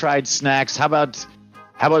mean, we tried snacks. How about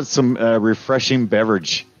some refreshing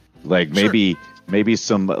beverage? Like maybe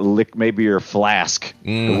some maybe your flask.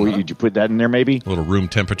 Did you put that in there? Maybe a little room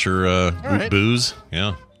temperature booze.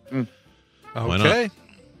 Yeah. Why Okay. not?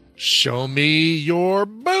 Show me your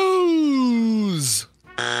booze.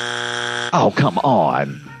 Oh, come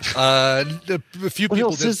on. A few What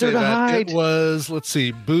people else did is say there to that. hide? It was, let's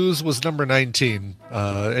see, booze was number 19.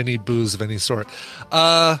 Any booze of any sort.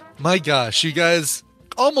 My gosh, you guys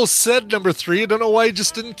almost said number 3. I don't know why you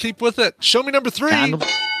just didn't keep with it. Show me number 3.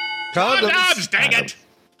 Condoms. Dang it.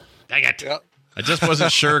 Dang it. Yep. I just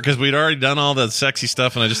wasn't sure because we'd already done all the sexy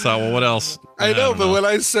stuff, and I just thought, well, what else? I know, but when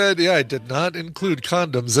I said, I did not include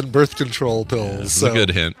condoms and birth control pills. It's a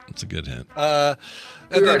good hint. It's a good hint. And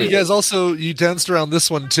then you guys also, you danced around this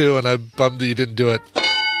one too, and I'm bummed that you didn't do it.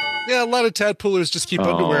 Yeah, a lot of tadpoolers just keep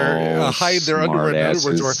underwear, hide their underwear in the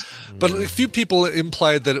underwear drawer. But a few people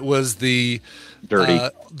implied that it was the dirty,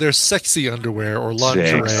 their sexy underwear or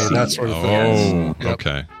lingerie, that sort of thing. Oh,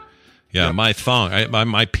 okay. Yeah, my thong,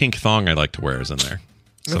 my pink thong I like to wear is in there.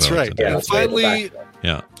 So That's right. And finally,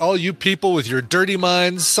 all you people with your dirty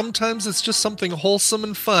minds, sometimes it's just something wholesome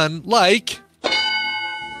and fun, like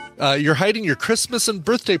you're hiding your Christmas and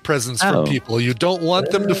birthday presents from people. You don't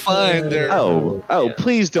want them to find their...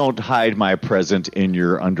 Please don't hide my present in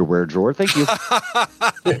your underwear drawer. Thank you.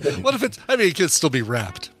 What if it's... I mean, it could still be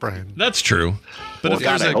wrapped, Brian. That's true. But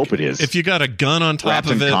I hope it is. If you got a gun on top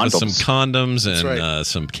Wrapped of in it with some condoms. condoms and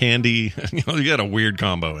some candy, you got a weird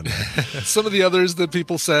combo in there. Some of the others that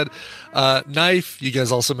people said, knife. You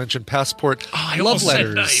guys also mentioned passport. Love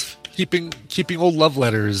letters. Knife. Keeping old love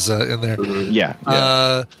letters in there.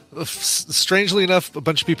 Yeah. Strangely enough, a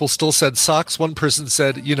bunch of people still said socks. One person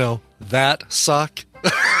said, that sock.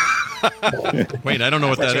 Wait, I don't know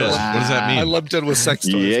what that is. What does that mean? I lumped in with sex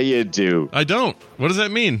toys. Yeah, you do. I don't. What does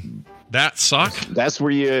that mean? That sock? That's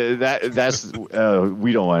where you. That's.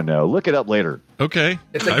 We don't want to know. Look it up later. Okay.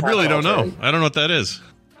 I really don't know. I don't know what that is.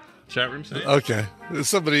 Chat room saying? Okay.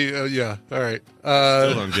 Somebody. Yeah. All right.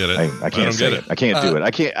 Still don't get it. I can't get it. I can't do it.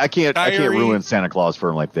 I can't ruin Santa Claus for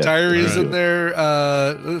him like that. Diaries in there.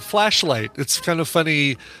 Flashlight. It's kind of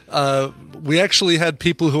funny. We actually had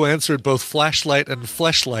people who answered both flashlight and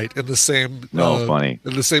fleshlight in the same. Funny.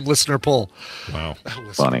 In the same listener poll. Wow.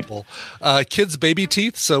 Funny. Poll. Kids' baby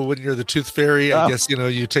teeth. So when you're the tooth fairy, I guess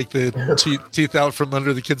you take the teeth out from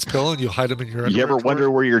under the kid's pillow and you hide them in your. You ever wonder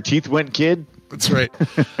where your teeth went, kid? That's right.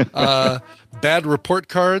 Bad report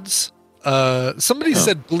cards. Somebody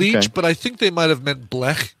said bleach, but I think they might have meant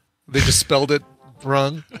blech. They just spelled it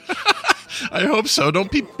wrong. I hope so. Don't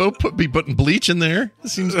be putting bleach in there. It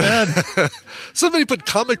seems bad. Somebody put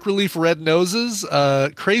comic relief red noses.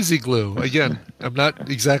 Crazy glue. Again, I'm not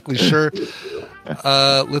exactly sure.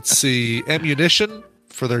 Let's see. Ammunition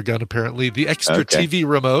for their gun, apparently. The extra TV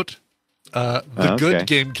remote. The good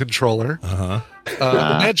game controller.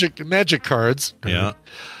 Magic cards. Yeah.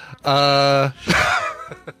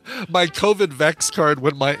 My COVID Vex card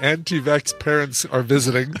when my anti-Vex parents are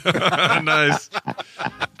visiting. Nice.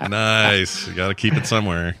 You got to keep it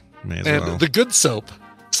somewhere. May as well. The good soap.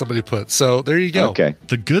 Somebody put. So there you go. Okay.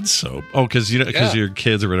 The good soap. Oh, because your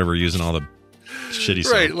kids or whatever are using all the shitty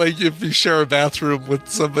soap. Right. Like if you share a bathroom with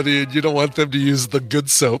somebody and you don't want them to use the good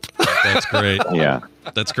soap. That's great. Yeah.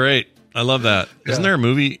 That's great. I love that. Yeah. Isn't there a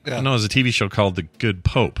movie? Yeah. No, there's a TV show called The Good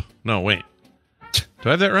Pope. No, wait. Do I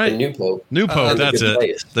have that right? The New Pope. New Pope, that's it.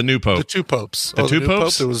 Place. The New Pope. The two popes. The two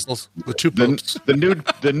popes? There was the two popes. The nude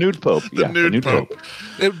pope. The nude pope.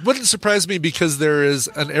 It wouldn't surprise me because there is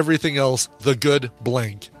an everything else, the good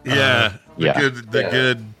blank. Yeah. The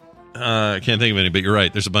good. I can't think of any, but you're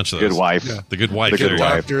right. There's a bunch of those. Good wife. Yeah. The good wife. The good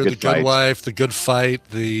wife. doctor, the good wife, the good fight,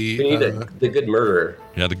 We need the good murderer.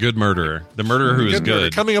 Yeah, the good murderer. The murderer who is Good Murder.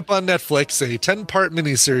 good. Coming up on Netflix, a 10-part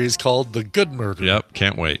miniseries called The Good Murder. Yep,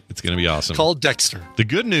 can't wait. It's going to be awesome. Called Dexter. The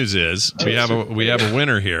good news is we have a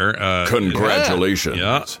winner here. Congratulations.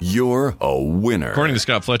 Yeah. You're a winner. According to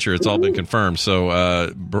Scott Fletcher, it's all been confirmed.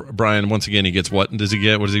 So Brian, once again, he gets what? Does he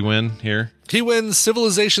get? What does he win here? He wins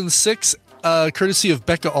Civilization 6, courtesy of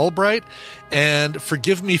Becca Albright, and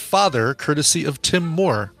Forgive Me Father, courtesy of Tim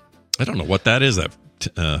Moore. I don't know what that is. That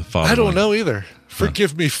father. I don't know either.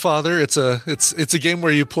 Forgive Me Father. It's a game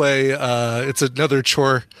where you play. It's another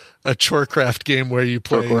chore craft game where you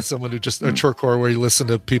play someone who just a chorecore where you listen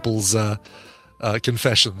to people's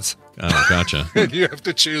confessions. Oh, gotcha. You have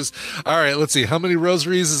to choose. All right, let's see. How many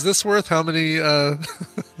rosaries is this worth? How many?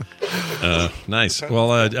 Nice.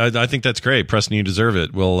 Well, I think that's great, Preston. You deserve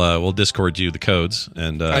it. We'll Discord you the codes,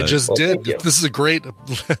 and I just did. This is a great.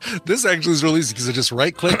 This actually is really easy because I just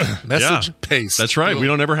right click, message, paste. That's right. We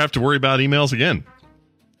don't ever have to worry about emails again.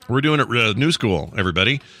 We're doing it New School,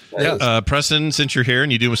 everybody. Yes. Preston, since you're here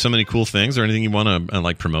and you do so many cool things, or anything you want to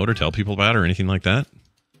like promote or tell people about or anything like that?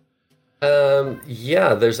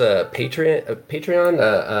 Yeah, there's a Patreon.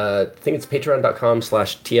 I think it's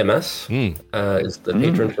patreon.com/TMS is the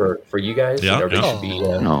patron for you guys. Yeah, everybody should be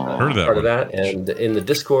heard of that part of that, and in the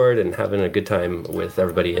Discord and having a good time with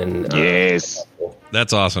everybody in. Yes.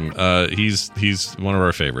 That's awesome. He's one of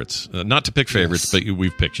our favorites. Not to pick favorites, but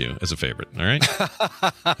we've picked you as a favorite. All right,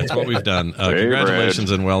 that's what we've done.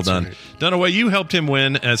 Congratulations and well done, Dunaway. You helped him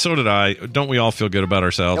win, and so did I. Don't we all feel good about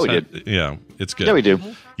ourselves? Yeah, we did. Yeah, it's good. Yeah, we do.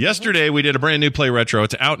 Yesterday, we did a brand new Play Retro.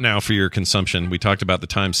 It's out now for your consumption. We talked about the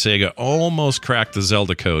time Sega almost cracked the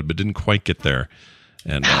Zelda code, but didn't quite get there.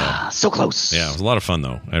 And so close. Yeah, it was a lot of fun,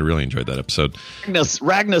 though. I really enjoyed that episode.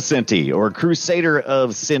 Ragna Sinti, or Crusader of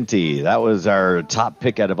Sinti. That was our top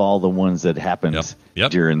pick out of all the ones that happened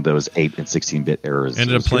during those 8 and 16-bit eras.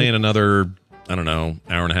 Ended up playing another, I don't know,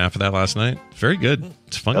 hour and a half of that last night. Very good.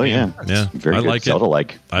 It's a fun game. Yeah. Very good. Like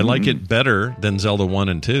Zelda-like. I like it better than Zelda 1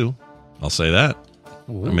 and 2. I'll say that.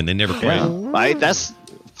 Ooh. I mean, they never quite. That's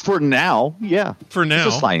for now. Yeah. For now.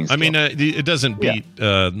 I mean, it doesn't beat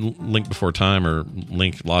Link Before Time or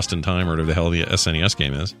Link Lost in Time or whatever the hell the SNES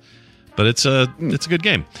game is. But it's a good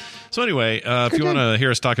game. So anyway, if you want to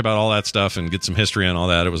hear us talk about all that stuff and get some history on all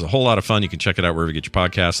that, it was a whole lot of fun. You can check it out wherever you get your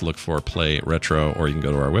podcasts. Look for Play Retro, or you can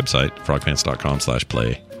go to our website,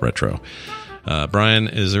 frogpants.com/play-retro. Brian,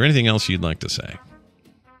 is there anything else you'd like to say?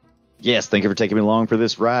 Yes, thank you for taking me along for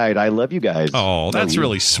this ride. I love you guys. Oh, that's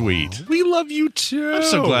really sweet. We love you too. I'm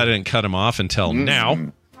so glad I didn't cut him off until now.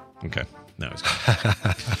 Okay, now he's gone.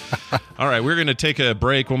 All right, we're going to take a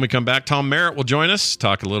break. When we come back, Tom Merritt will join us,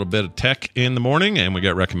 talk a little bit of tech in the morning, and we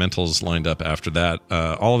got recommendals lined up after that.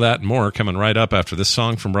 All of that and more coming right up after this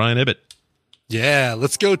song from Brian Ibbett. Yeah,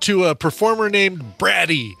 let's go to a performer named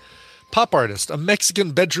Brady. Pop artist, a Mexican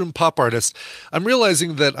bedroom pop artist. I'm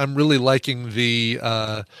realizing that I'm really liking the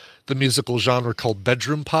musical genre called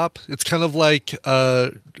bedroom pop. It's kind of like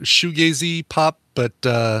shoegazy pop, but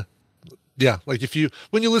like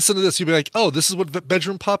when you listen to this, you'll be like, oh, this is what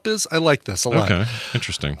bedroom pop is? I like this a lot. Okay,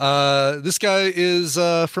 interesting. This guy is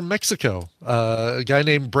from Mexico. A guy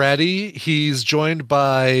named Brady. He's joined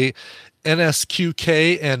by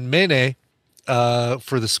NSQK and Mene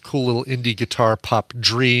for this cool little indie guitar pop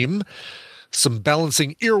dream. Some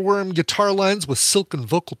balancing earworm guitar lines with silken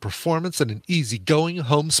vocal performance and an easygoing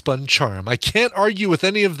homespun charm. I can't argue with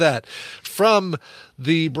any of that. From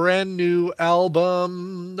the brand new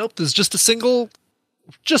album, nope, there's just a single.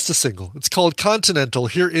 It's called Continental.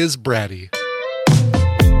 Here is Brady.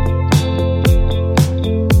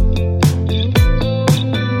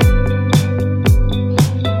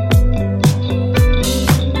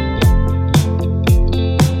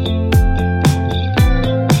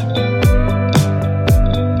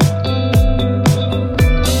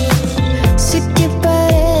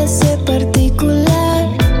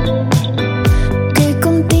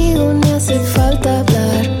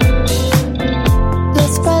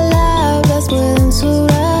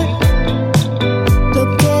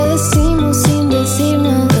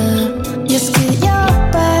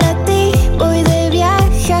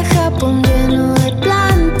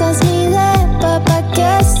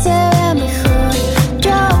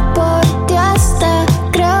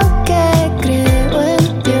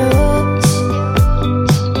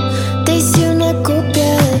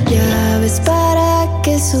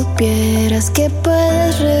 Que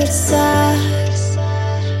puedes regresar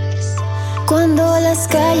cuando las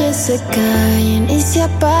calles se callen y se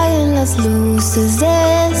apaguen las luces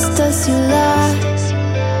de esta ciudad.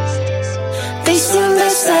 Te hice un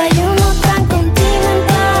desayuno tan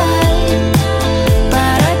continental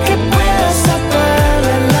para que puedas apagar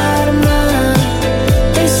la alarma.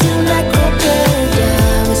 Te hice una copia de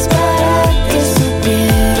llaves para que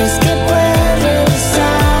supieras que puedes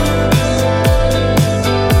regresar.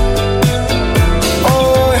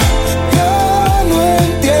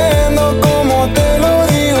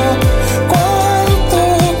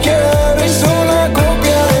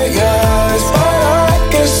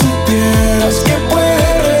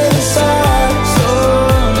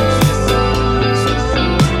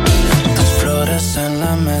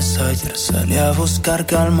 Salí a buscar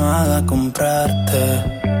calmada a comprarte.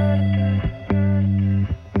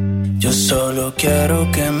 Yo solo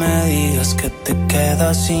quiero que me digas que te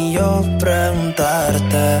quedas sin yo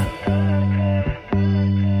preguntarte.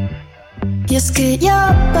 Y es que yo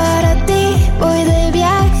para ti voy de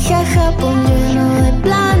viaje a Japón lleno de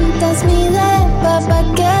plantas, mi depa pa'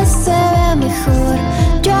 que se vea mejor.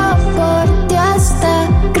 Yo por ti hasta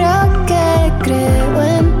creo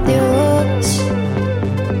en Dios.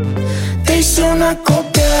 Te hice una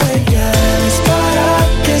copia de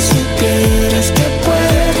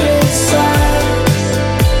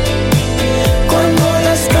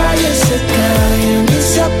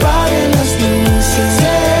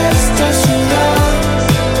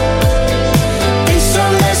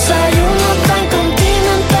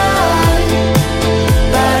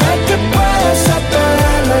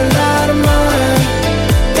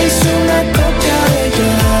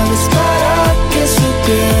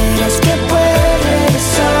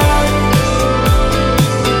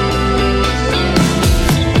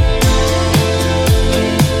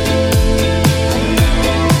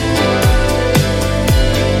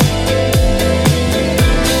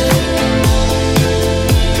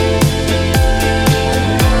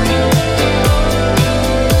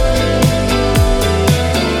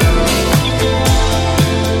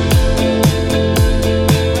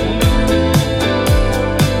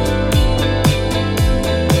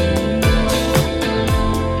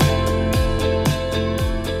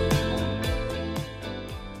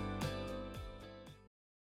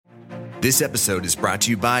This episode is brought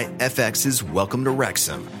to you by FX's Welcome to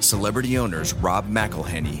Wrexham. Celebrity owners Rob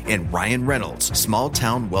McElhenney and Ryan Reynolds'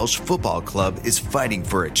 small-town Welsh football club is fighting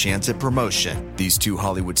for a chance at promotion. These two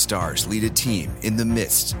Hollywood stars lead a team in the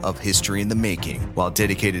midst of history in the making, while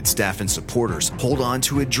dedicated staff and supporters hold on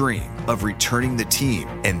to a dream of returning the team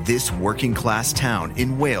and this working-class town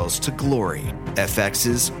in Wales to glory.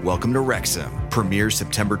 FX's Welcome to Wrexham premieres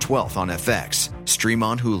September 12th on FX. Stream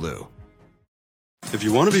on Hulu. If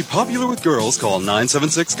you want to be popular with girls, call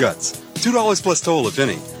 976-GUTS. $2 plus toll, if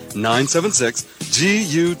any.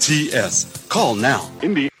 976-GUTS. Call now.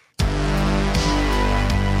 Indy.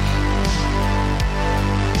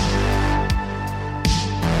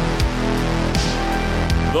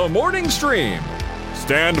 The Morning Stream.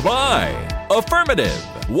 Stand by. Affirmative.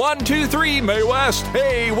 1, 2, 3, May West.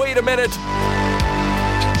 Hey, wait a minute.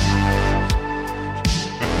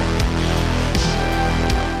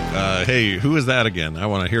 Hey, who is that again? I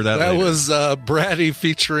want to hear that. That later. was Bratty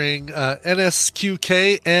featuring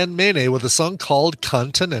NSQK and Mene with a song called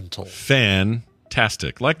Continental.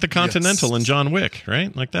 Fantastic. Like the Continental in John Wick,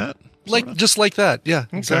 right? Like that? Just like that. Yeah,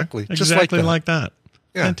 okay. exactly. Just Exactly like that.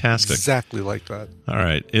 Yeah, fantastic. Exactly like that. All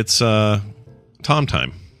right. It's Tom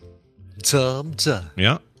time. Tom.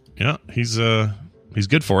 Yeah. He's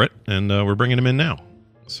good for it, and we're bringing him in now.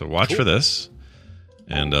 So watch for this.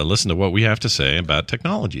 And listen to what we have to say about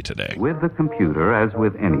technology today. With the computer, as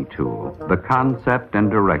with any tool, the concept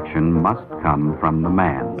and direction must come from the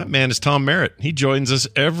man. That man is Tom Merritt. He joins us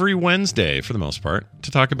every Wednesday, for the most part,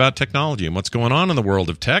 to talk about technology and what's going on in the world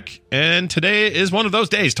of tech. And today is one of those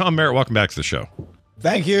days. Tom Merritt, welcome back to the show.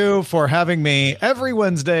 Thank you for having me every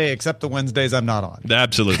Wednesday, except the Wednesdays I'm not on.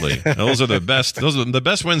 Absolutely. Those are the best. The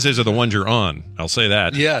best Wednesdays are the ones you're on. I'll say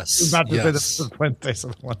that. Yes. Not to say the Wednesdays are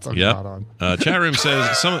the ones I'm not on. Chat room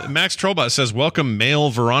says, Max Trollbot says, welcome male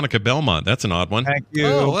Veronica Belmont. That's an odd one. Thank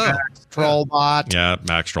you, Max Trollbot. Yeah,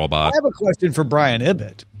 Max Trollbot. I have a question for Brian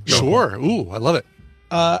Ibbett. Sure. Ooh, I love it.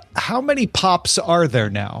 How many pops are there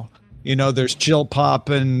now? You know, there's Chill Pop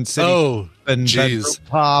and City and Bedroom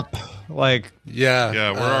Pop. Like,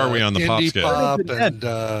 where are we on the pop scale? Pop and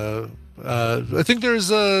I think there's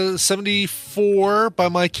 74 by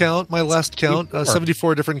my count, my last count,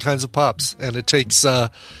 74 different kinds of pops, and it takes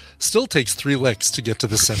still takes 3 licks to get to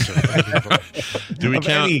the center. Do we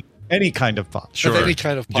count any kind of pop? Sure. Of any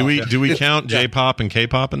kind of pop. Do we count J-pop and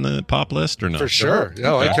K-pop in the pop list or no? For sure.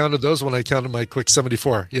 Yeah, I counted those when I counted my quick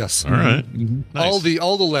 74. Yes. All right. Mm-hmm. Nice.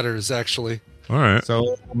 All the letters actually. All right.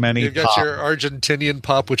 So many. You've got your Argentinian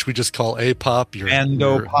pop, which we just call A-pop. Your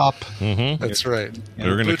Ando pop. Mm-hmm. That's right.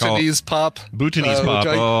 We're going to call Bhutanese pop. Bhutanese pop.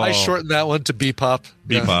 I shortened that one to B-pop.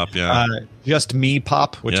 B-pop, yeah. Just me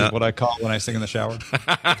pop, which is what I call when I sing in the shower.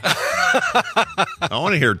 I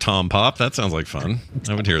want to hear Tom Pop. That sounds like fun.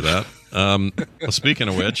 I would hear that. Well, speaking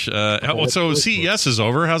of which, so CES is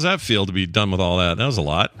over. How's that feel to be done with all that? That was a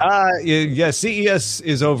lot. Yeah, CES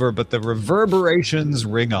is over, but the reverberations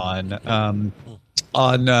ring on.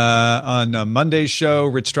 On Monday's show,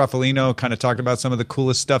 Rich Stroffolino kind of talked about some of the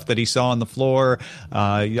coolest stuff that he saw on the floor.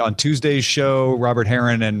 On Tuesday's show, Robert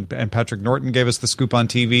Heron and Patrick Norton gave us the scoop on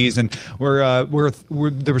TVs, and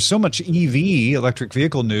there was so much EV, electric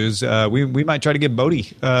vehicle news. We might try to get Bodie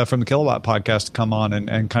from the Kilowatt podcast to come on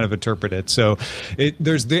and kind of interpret it. So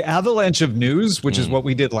there's the avalanche of news, which is what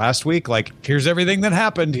we did last week. Like, here's everything that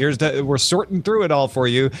happened. We're sorting through it all for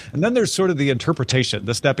you, and then there's sort of the interpretation,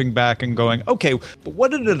 the stepping back and going, okay, but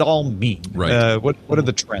what did it all mean? Right. What are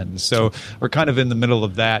the trends? So we're kind of in the middle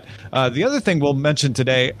of that. The other thing we'll mention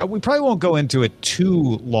today, we probably won't go into it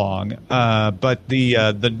too long, but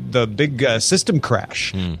the big system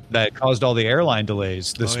crash that caused all the airline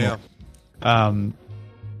delays this morning.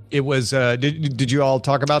 It was. Did you all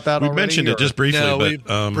talk about that already? We mentioned it just briefly. No,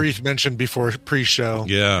 but, we brief mentioned before pre-show.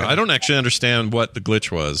 Yeah, I don't actually understand what the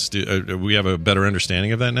glitch was. Do we have a better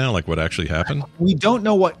understanding of that now? Like what actually happened? We don't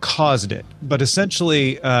know what caused it, but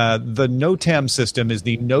essentially, the NOTAM system is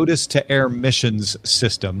the Notice to Air Missions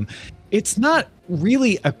system. It's not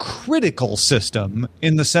really a critical system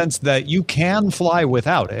in the sense that you can fly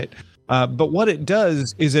without it. But what it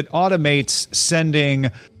does is it automates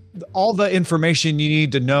sending all the information you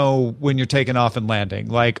need to know when you're taking off and landing,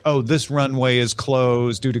 like, oh, this runway is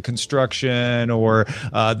closed due to construction, or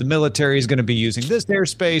the military is going to be using this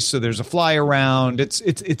airspace, so there's a fly around.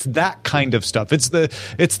 It's that kind of stuff. It's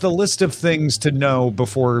the list of things to know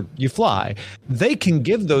before you fly. They can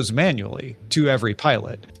give those manually to every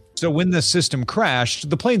pilot. So when the system crashed,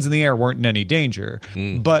 the planes in the air weren't in any danger,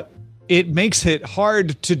 but it makes it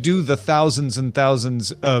hard to do the thousands and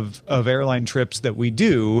thousands of airline trips that we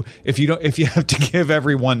do if you have to give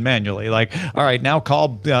everyone manually. Like, all right, now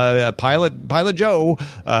call pilot Joe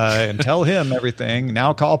and tell him everything.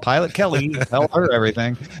 Now call pilot Kelly, tell her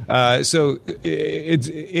everything. So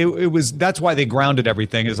it was that's why they grounded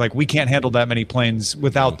everything. Is like we can't handle that many planes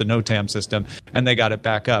without the NOTAM system, and they got it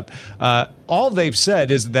back up. All they've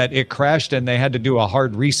said is that it crashed and they had to do a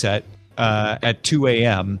hard reset at 2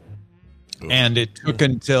 a.m. And it took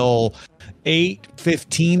until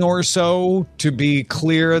 8:15 or so to be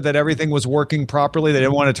clear that everything was working properly. They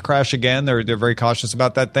didn't want it to crash again. They're very cautious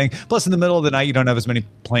about that thing. Plus, in the middle of the night, you don't have as many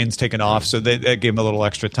planes taken off, so they gave them a little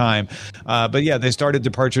extra time. But yeah, they started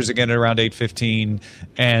departures again at around 8:15,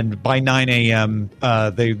 and by 9 a.m.,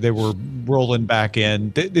 they were rolling back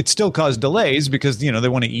in. It still caused delays because they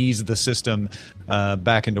want to ease the system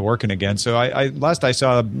back into working again. So last I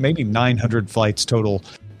saw, maybe 900 flights total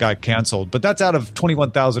got canceled, but that's out of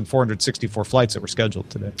 21,464 flights that were scheduled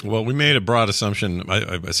today. Well, we made a broad assumption.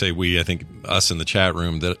 I say we, I think us in the chat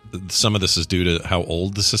room, that some of this is due to how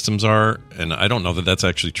old the systems are, and I don't know that that's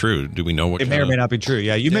actually true. Do we know what? It may or may not be true.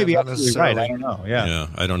 Yeah, you may be absolutely right. I don't know. Yeah,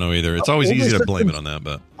 I don't know either. It's always easy to blame it on that,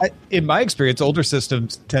 but in my experience, older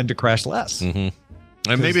systems tend to crash less. Mm-hmm.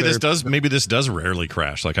 And maybe this does rarely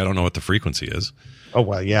crash. Like I don't know what the frequency is. Oh,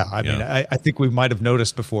 well, yeah. I mean, I think we might have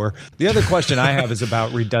noticed before. The other question I have is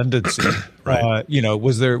about redundancy. Right.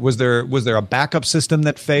 Was there a backup system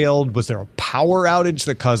that failed? Was there a power outage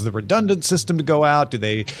that caused the redundant system to go out?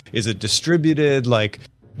 Is it distributed? Like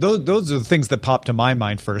those are the things that pop to my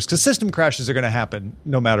mind first, because system crashes are going to happen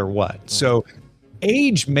no matter what. So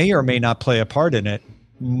age may or may not play a part in it.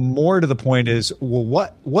 More to the point is,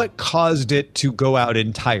 well, what caused it to go out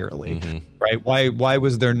entirely, right? Why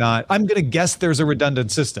was there not? I'm going to guess there's a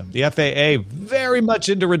redundant system. The FAA very much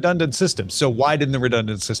into redundant systems. So why didn't the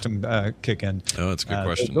redundant system kick in? Oh, that's a good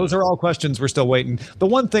question. Those are all questions we're still waiting. The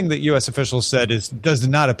one thing that U.S. officials said does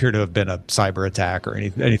not appear to have been a cyber attack or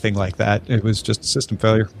anything like that. It was just system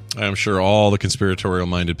failure. I'm sure all the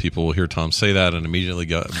conspiratorial-minded people will hear Tom say that and immediately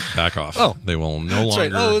back off. Oh, they will no longer.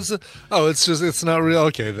 Right. It's not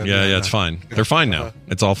real. Okay, then. Yeah, it's fine. They're fine now.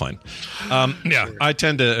 It's all fine. I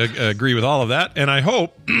tend to agree with all of that, and I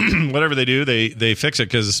hope whatever they do, they fix it,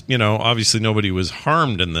 because obviously nobody was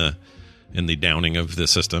harmed in the downing of the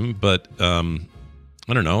system, but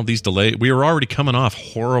I don't know, these delays. We were already coming off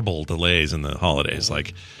horrible delays in the holidays,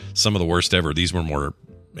 like some of the worst ever. These were more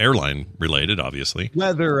airline related, obviously.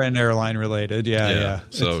 Weather and airline related. Yeah.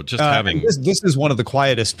 So just having this is one of the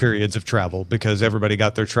quietest periods of travel because everybody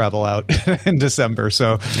got their travel out in December.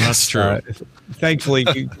 So that's true. Thankfully,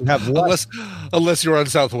 you have less. Unless you're on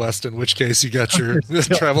Southwest, in which case you got your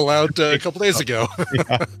travel out a couple days ago.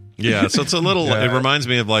 Yeah. So it's a little. It reminds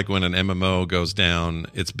me of like when an MMO goes down.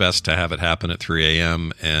 It's best to have it happen at 3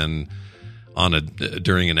 a.m. and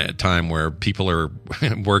during a time where people are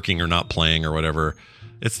working or not playing or whatever.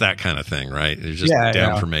 It's that kind of thing, right? It's just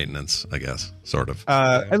down for maintenance, I guess, sort of.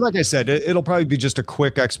 And like I said, it'll probably be just a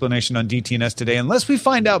quick explanation on DTNS today, unless we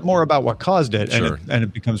find out more about what caused it, and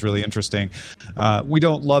it becomes really interesting. We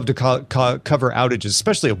don't love to cover outages,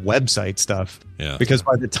 especially of website stuff, because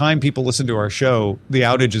by the time people listen to our show, the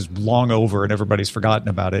outage is long over and everybody's forgotten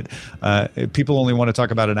about it. People only want to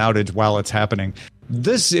talk about an outage while it's happening.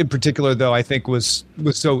 This in particular, though, I think was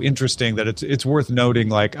so interesting that it's worth noting.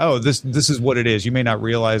 Like, oh, this is what it is. You may not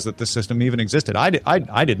realize that the system even existed. I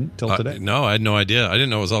didn't till today. No, I had no idea. I didn't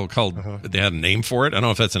know it was all called. They had a name for it. I don't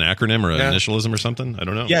know if that's an acronym or an initialism or something. I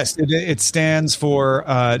don't know. Yes, it stands for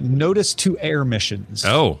Notice to Air Missions.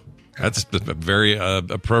 Oh, that's very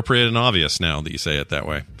appropriate and obvious now that you say it that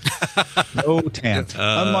way. No TAM.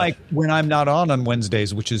 Unlike when I'm not on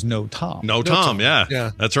Wednesdays, which is No Tom. No Tom.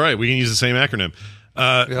 Yeah, that's right. We can use the same acronym.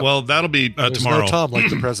 Well, that'll be tomorrow. No Tom like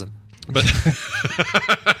the present. But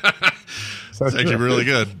it's actually really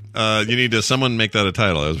good. You need to someone make that a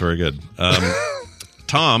title. That was very good.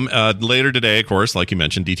 Tom, later today, of course, like you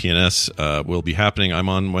mentioned, DTNS will be happening. I'm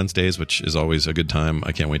on Wednesdays, which is always a good time.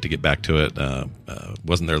 I can't wait to get back to it.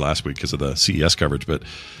 Wasn't there last week because of the CES coverage, but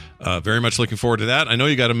very much looking forward to that. I know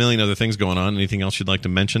you got a million other things going on. Anything else you'd like to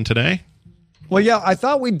mention today? Well, yeah, I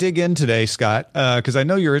thought we'd dig in today, Scott, because I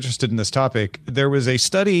know you're interested in this topic. There was a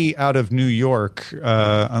study out of New York,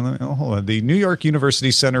 the New York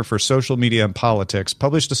University Center for Social Media and Politics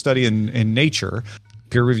published a study in Nature,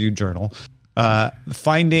 peer-reviewed journal,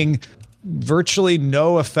 finding virtually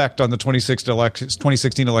no effect on the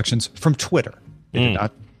 2016 elections from Twitter. It did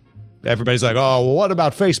not. Everybody's like, oh, well, what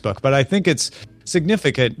about Facebook? But I think it's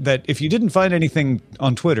significant that if you didn't find anything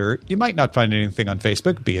on Twitter, you might not find anything on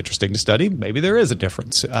Facebook. Be interesting to study. Maybe there is a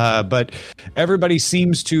difference. But everybody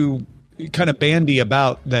seems to kind of bandy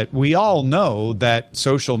about that. We all know that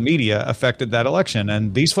social media affected that election,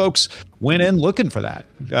 and these folks went in looking for that.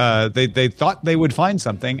 They thought they would find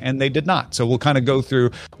something, and they did not. So we'll kind of go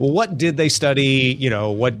through, well, what did they study? You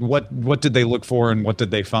know, what did they look for, and what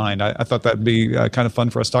did they find? I thought that'd be kind of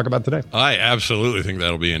fun for us to talk about today. I absolutely think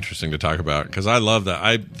that'll be interesting to talk about, because I love that.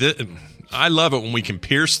 I love it when we can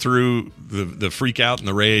pierce through the freak out and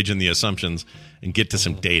the rage and the assumptions and get to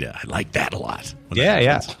some data. I like that a lot.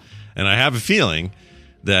 Yeah. And I have a feeling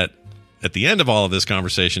that at the end of all of this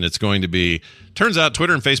conversation, it's going to be, turns out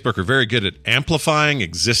Twitter and Facebook are very good at amplifying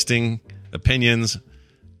existing opinions,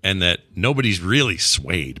 and that nobody's really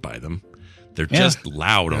swayed by them. They're just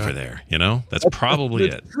loud over there, you know? That's probably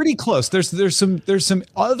it. Pretty close. There's some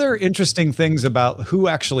other interesting things about who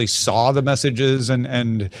actually saw the messages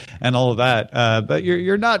and all of that. But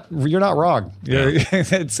you're not wrong.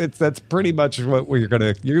 That's pretty much what we're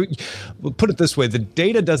gonna. We'll put it this way: the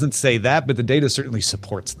data doesn't say that, but the data certainly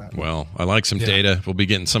supports that. Well, I like some data. We'll be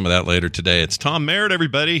getting some of that later today. It's Tom Merritt,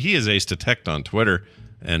 everybody. He is Ace Detect on Twitter.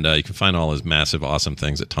 And you can find all his massive, awesome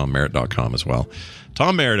things at TomMerritt.com as well.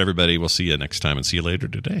 Tom Merritt, everybody. We'll see you next time, and see you later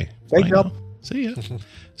today. Thank you. See ya.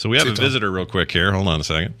 So we have a visitor real quick here. Hold on a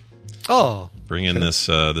second. Oh. Bring in this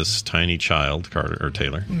tiny child, Carter or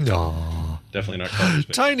Taylor. No. Definitely not Carter's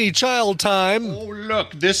baby. Tiny child time. Oh,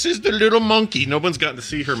 look. This is the little monkey. No one's gotten to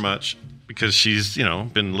see her much because she's,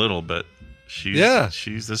 been little, but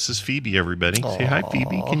this is Phoebe, everybody. Say hi,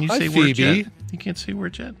 Phoebe. Can you say word yet? You can't say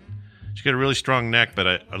word yet? She's got a really strong neck, but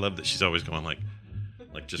I love that she's always going like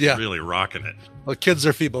just really rocking it. Well, kids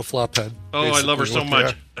are feeble flophead. Oh, I love her so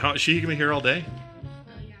much. Is she going to be here all day?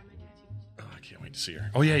 Oh, I can't wait to see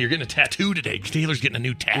her. Oh, yeah, you're getting a tattoo today. Taylor's getting a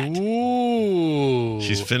new tat. Ooh.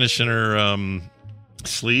 She's finishing her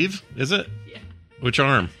sleeve, is it? Yeah. Which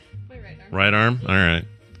arm? My right arm. Right arm? All right.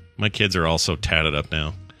 My kids are all so tatted up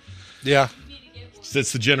now. Yeah.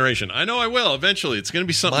 It's the generation. I know I will eventually. It's going to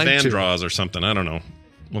be something Van draws or something. I don't know.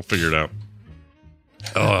 We'll figure it out.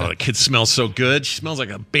 Oh, the kid smells so good. She smells like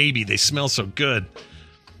a baby. They smell so good.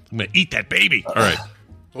 I'm going to eat that baby. All right.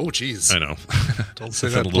 Oh, jeez. I know. Don't say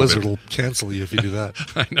that. Blizzard will cancel you if you do that.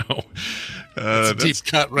 I know. That's a deep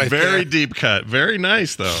cut right there. Very deep cut. Very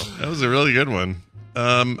nice, though. That was a really good one.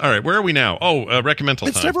 All right. Where are we now? Oh, recommendal time.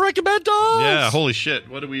 It's never recommendals. Yeah. Holy shit.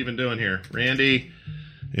 What are we even doing here? Randy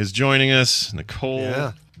is joining us.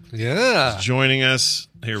 Nicole is joining us.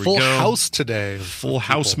 Here we go. Full house today. Full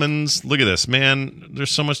housemans. Look at this, man.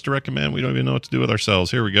 There's so much to recommend. We don't even know what to do with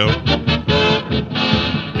ourselves. Here we go.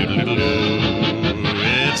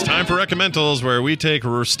 It's time for Recommendals, where we take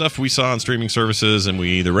stuff we saw on streaming services and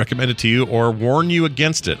we either recommend it to you or warn you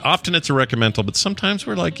against it. Often it's a recommendal, but sometimes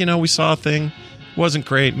we're like, we saw a thing, wasn't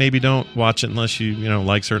great. Maybe don't watch it unless you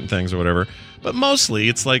like certain things or whatever. But mostly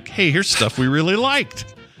it's like, hey, here's stuff we really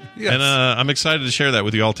liked. Yes. And I'm excited to share that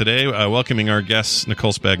with you all today. Welcoming our guest,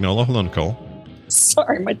 Nicole Spagnuolo. Hello, Nicole.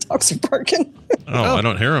 Sorry, my dogs are barking. Oh, I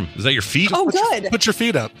don't hear them. Is that your feet? Oh, good. Put your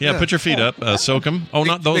feet up. Yeah, put your feet up. Soak them. Oh,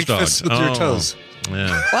 not those dogs. With your toes.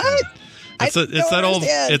 Yeah. What?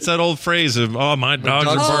 It's that old phrase of my dogs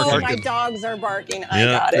are barking. Oh, my dogs are barking. I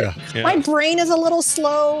got it. Yeah. My brain is a little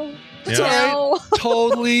slow. Yeah.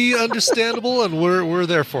 Totally understandable, and we're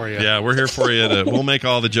there for you. Yeah, we're here for you. We'll make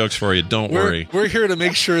all the jokes for you. Don't worry. We're here to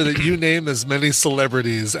make sure that you name as many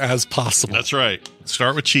celebrities as possible. That's right.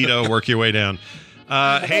 Start with Cheeto, work your way down.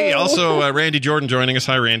 Hey, also Randy Jordan joining us.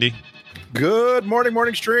 Hi, Randy. Good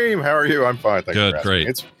morning stream. How are you? I'm fine. Thanks Good, for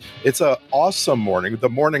great. It's an awesome morning. The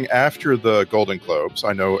morning after the Golden Globes.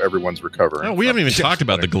 I know everyone's recovering. Oh, we haven't even talked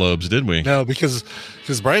about the Globes, did we? No, because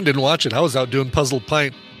Brian didn't watch it. I was out doing Puzzle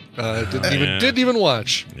Pint. Didn't even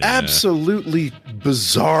watch. Yeah. Absolutely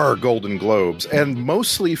bizarre Golden Globes, and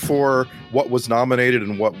mostly for what was nominated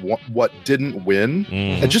and what didn't win.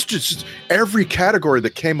 And just every category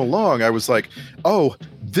that came along, I was like, oh,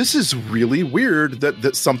 this is really weird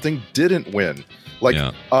that something didn't win.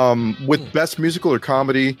 Like with Best Musical or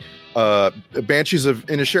Comedy, Banshees of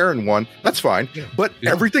Inisherin won. That's fine, but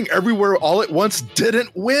Everything Everywhere All at Once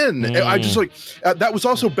didn't win. I just that was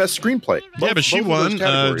also Best Screenplay. But she won.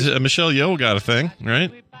 Michelle Yeoh got a thing,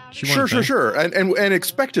 right? Sure, and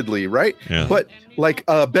expectedly, right? Yeah. But like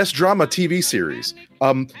best drama TV series,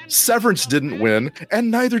 Severance didn't win,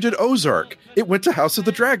 and neither did Ozark. It went to House of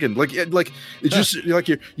the Dragon. It's just like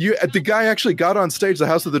you. The guy actually got on stage. The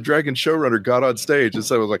House of the Dragon showrunner got on stage and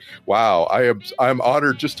said, "I was like, wow, I'm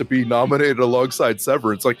honored just to be nominated alongside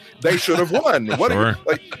Severance. Like they should have won. What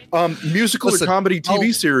musical or comedy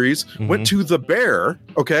TV series went to The Bear.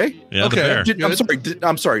 Okay, yeah, The Bear.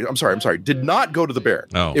 I'm sorry. Did not go to The Bear.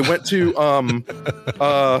 Oh. It went to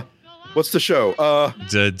what's the show?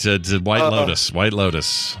 White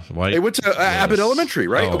Lotus. It went to Abbott Elementary,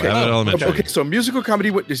 right? Oh, Abbott Elementary. Okay, so musical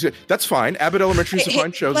comedy. That's fine. Abbott Elementary is a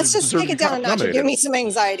fine show. Let's just take it down a notch and give me some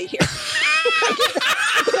anxiety here.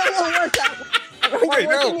 Wait,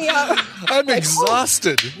 no. I'm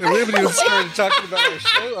exhausted. And we haven't even started talking about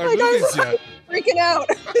our movies yet. Freaking out.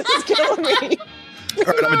 This is killing me. All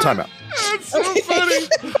right, I'm in timeout. That's so funny.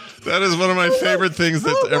 That is one of my favorite things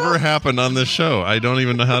that's ever happened on this show. I don't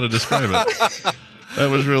even know how to describe it. That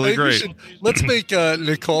was really great. Let's make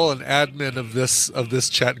Nicole an admin of this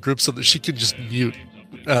chat group so that she can just mute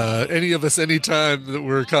any of us anytime that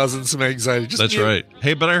we're causing some anxiety. That's mute. Right.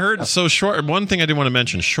 Hey, but I heard short. One thing I did want to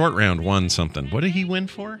mention: Short Round won something. What did he win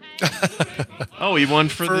for? Oh, he won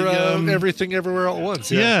for the Everything Everywhere All at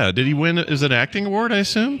Once. Yeah. Did he win? Is it an acting award? I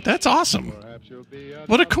assume. That's awesome.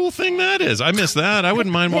 What a cool thing that is. I missed that. I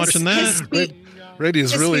wouldn't mind watching that. Randy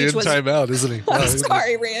is really in timeout, isn't he? I'm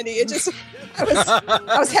sorry, Randy.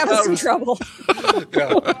 I was having some trouble.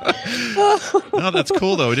 No, that's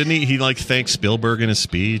cool though. Didn't he like thank Spielberg in his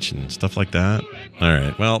speech and stuff like that? All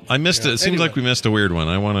right. Well, I missed it. It seems like we missed a weird one.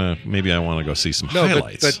 I want to go see some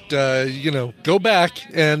highlights. But go back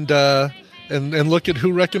and look at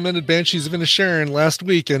who recommended Banshees of Inisherin last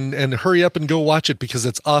week, and hurry up and go watch it because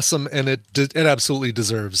it's awesome and it absolutely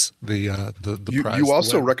deserves the prize. You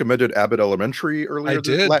also recommended Abbott Elementary earlier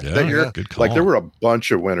that year. Good call. Like there were a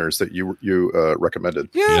bunch of winners that you recommended.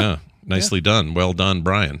 Yeah. Nicely done. Well done,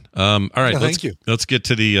 Brian. All right, thank you. Let's get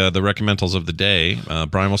to the recommendals of the day.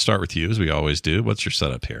 Brian, we'll start with you as we always do. What's your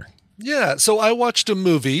setup here? Yeah, so I watched a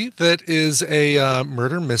movie that is a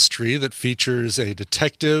murder mystery that features a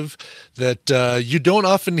detective that you don't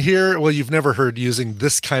often hear. Well, you've never heard using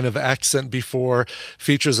this kind of accent before.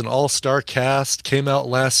 Features an all-star cast. Came out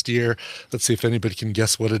last year. Let's see if anybody can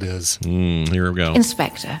guess what it is. Here we go.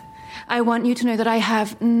 Inspector, I want you to know that I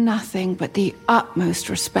have nothing but the utmost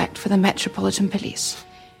respect for the Metropolitan Police.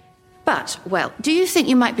 But, well, do you think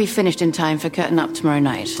you might be finished in time for curtain up tomorrow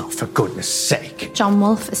night? Oh, for goodness sake. John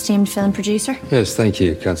Wolfe, esteemed film producer. Yes, thank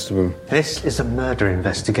you, Constable. This is a murder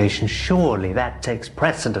investigation. Surely that takes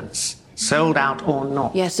precedence. Sold out or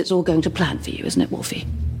not. Yes, it's all going to plan for you, isn't it, Wolfie?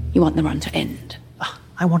 You want the run to end.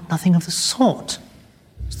 I want nothing of the sort.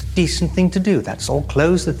 It's the decent thing to do, that's all.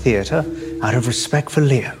 Close the theatre out of respect for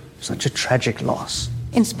Leo. Such a tragic loss.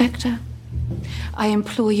 Inspector, I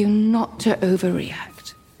implore you not to overreact.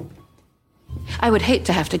 I would hate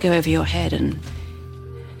to have to go over your head and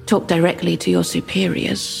talk directly to your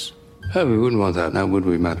superiors. Oh, we wouldn't want that now, would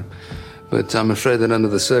we, madam? But I'm afraid that under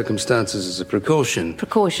the circumstances, as a precaution...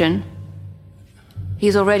 Precaution?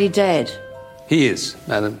 He's already dead. He is,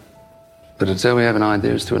 madam. But until we have an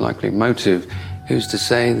idea as to a likely motive, who's to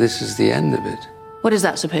say this is the end of it? What is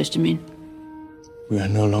that supposed to mean? We are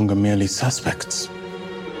no longer merely suspects.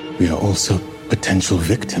 We are also potential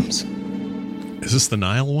victims. Is this the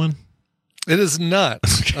Nile one? It is not.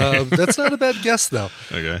 Okay. That's not a bad guess, though.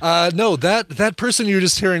 Okay. No, that person you're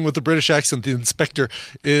just hearing with the British accent, the inspector,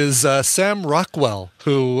 is Sam Rockwell,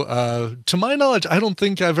 who, to my knowledge, I don't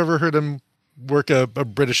think I've ever heard him work a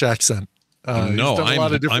British accent. No, he's done a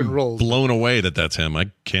lot of different roles. Blown away that's him. I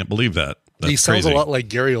can't believe that. That's he sounds crazy. a lot like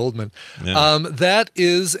Gary Oldman. Yeah. That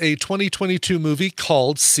is a 2022 movie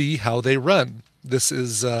called See How They Run. This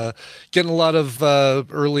is getting a lot of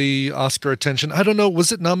early Oscar attention. I don't know.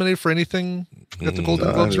 Was it nominated for anything at the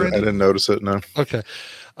Golden Globes, Randy? I didn't notice it, no. Okay.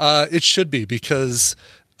 It should be because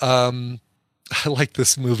I like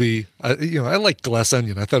this movie. I like Glass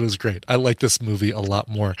Onion. I thought it was great. I like this movie a lot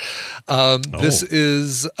more. This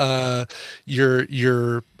is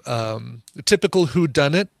your typical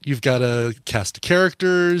whodunit. You've got a cast of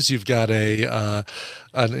characters. You've got an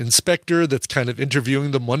inspector that's kind of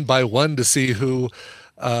interviewing them one by one to see who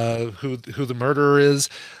the murderer is.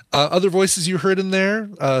 Other voices you heard in there: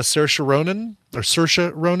 Saoirse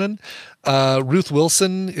Ronan. Ruth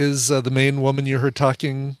Wilson is the main woman you heard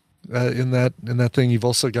talking in that thing. You've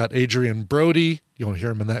also got Adrian Brody. You won't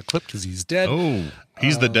hear him in that clip because he's dead. Oh,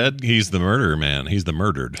 he's the dead. He's the murderer man. He's the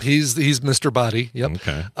murdered. He's Mr. Body. Yep.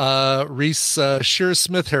 Okay. Reese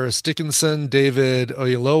Shearsmith, Harris Dickinson, David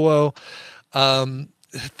Oyelowo.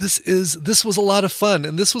 this was a lot of fun,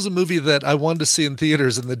 and this was a movie that I wanted to see in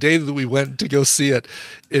theaters. And the day that we went to go see it,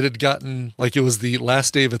 it had gotten like it was the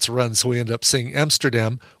last day of its run, so we ended up seeing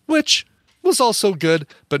Amsterdam, which was also good,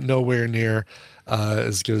 but nowhere near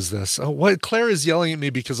as good as this. Oh, what? Claire is yelling at me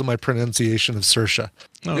because of my pronunciation of Saoirse.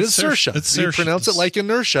 No, It is Saoirse. It's You Saoirse. pronounce it like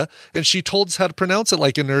inertia, and she told us how to pronounce it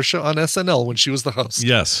like inertia on SNL when she was the host.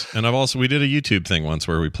 Yes, and we did a YouTube thing once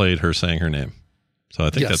where we played her saying her name. So I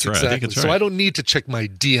think that's right. Exactly. I think it's right. So I don't need to check my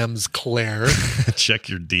DMs, Claire. Check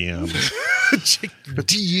your DMs. Check your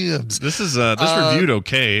DMs. This is reviewed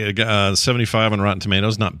okay. 75 on Rotten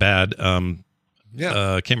Tomatoes, not bad.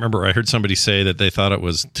 Can't remember. I heard somebody say that they thought it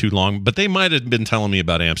was too long, but they might have been telling me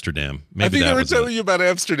about Amsterdam. Maybe I think they were was telling you about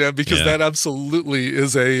Amsterdam because Yeah. that absolutely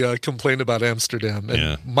is a complaint about Amsterdam.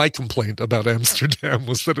 And my complaint about Amsterdam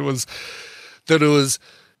was that it was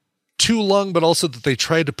too long, but also that they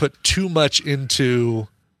tried to put too much into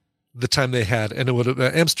the time they had, and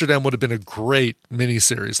Amsterdam would have been a great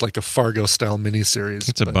miniseries, like a Fargo style miniseries.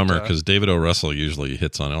 It's a bummer because David O. Russell usually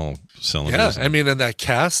hits on all cylinders. Yeah, I mean, and that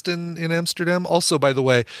cast in Amsterdam. Also, by the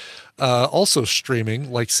way, also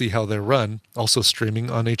streaming, like See How They Run, also streaming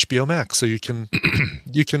on HBO Max, so you can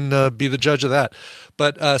be the judge of that.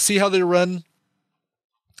 But See How They Run,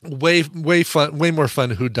 way fun, way more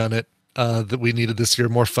fun whodunit that we needed this year.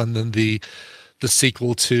 More fun than the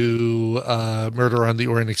sequel to Murder on the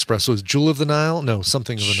Orient Express. Was Jewel of the Nile? No,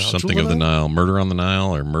 Something of the Nile. Something of the Nile. Murder on the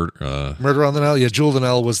Nile or Murder on the Nile. Yeah, Jewel of the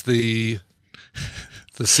Nile was the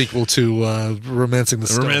sequel to Romancing the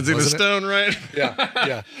Stone. Romancing the wasn't it? Stone, right?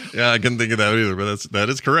 Yeah. Yeah, I couldn't think of that either, but that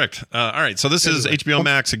is correct. All right, so this is HBO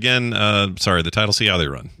Max again. Sorry, the title, See How They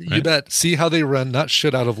Run. Right? You bet. See How They Run, not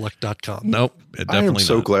shitoutofluck.com. Nope, I am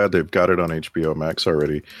so not. glad they've got it on HBO Max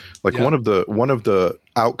already. Like one of the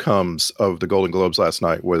outcomes of the Golden Globes last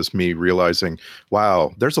night was me realizing,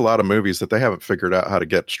 wow, there's a lot of movies that they haven't figured out how to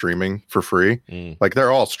get streaming for free. Like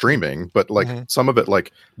they're all streaming, but like some of it,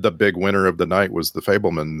 like the big winner of the night was The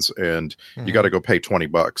Fabelmans, and you got to go pay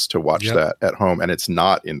 $20 to watch that at home, and it's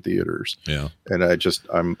not in theaters. Yeah, and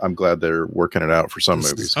I'm glad they're working it out for some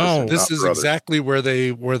movies. This is exactly where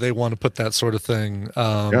they want to put that sort of thing.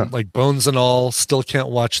 Like Bones and All, still can't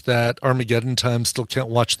watch that. Armageddon Time, still can't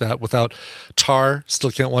watch that without Tar.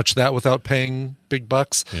 Still can't watch that without paying big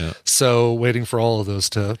bucks. Yeah. So waiting for all of those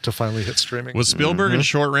to finally hit streaming. Was Spielberg and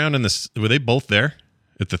Short Round in this? Were they both there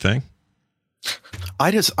at the thing?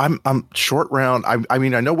 I'm Short Round. I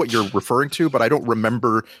mean, I know what you're referring to, but I don't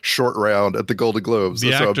remember Short Round at the Golden Globes.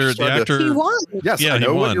 The actor. He won. Yes, Yeah, I he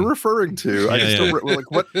know what won. you're referring to. I just don't like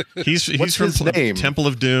what. He's what's from his name? Temple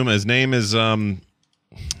of Doom. His name is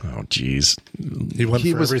Oh, geez. He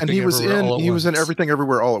was in Everything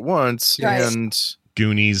Everywhere All at Once, Right. and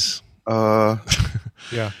Goonies. Yeah.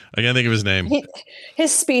 I can't think of his name.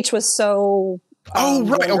 His speech was so. Oh,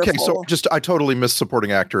 right. Okay, so wonderful. I totally missed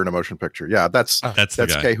supporting actor in a motion picture. Yeah, that's the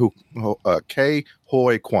guy. Kei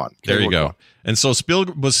Hoi Kwan. There you go. And so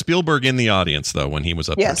was Spielberg in the audience though when he was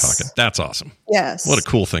up there Yes. talking? That's awesome. Yes. What a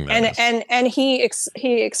cool thing that is. And he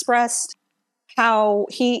expressed how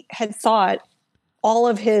he had thought all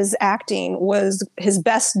of his acting was his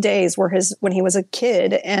best days were when he was a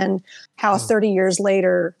kid, and how 30 years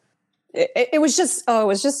later it was just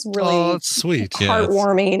really it's sweet,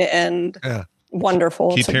 heartwarming and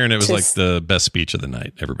wonderful. Keep hearing it was to like the best speech of the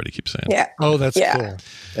night. Everybody keeps saying. Yeah. Oh, that's cool.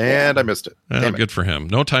 And I missed it. Good for him.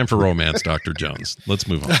 No time for romance, Dr. Jones. Let's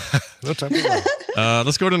move on. No time for romance.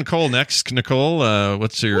 Let's go to Nicole next. Nicole,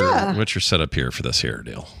 what's your setup here for this here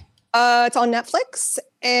deal? It's on Netflix,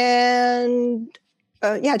 and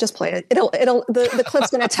just play it. The clip's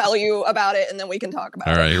going to tell you about it, and then we can talk about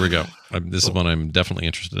it. All right, here we go. This is one I'm definitely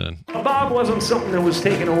interested in. Bob wasn't something that was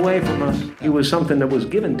taken away from us. He was something that was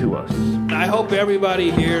given to us. I hope everybody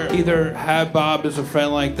here either had Bob as a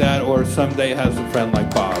friend like that or someday has a friend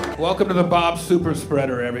like Bob. Welcome to the Bob Super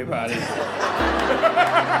Spreader, everybody.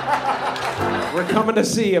 We're coming to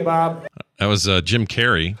see you, Bob. That was Jim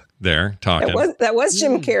Carrey there talking. That was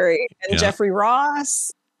Jim Carrey and Jeffrey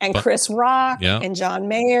Ross and Chris Rock and John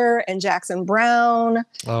Mayer and Jackson Brown.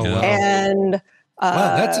 Oh, wow. And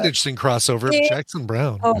wow, that's an interesting crossover. Jackson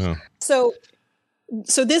Brown. So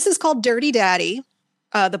this is called Dirty Daddy,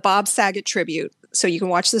 the Bob Saget tribute. So you can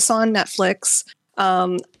watch this on Netflix.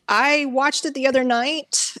 I watched it the other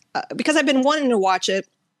night because I've been wanting to watch it.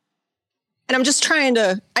 And I'm just I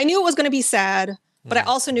knew it was going to be sad, but I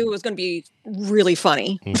also knew it was going to be really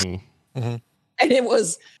funny. And it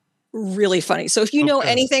was really funny. So if you know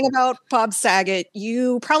anything about Bob Saget,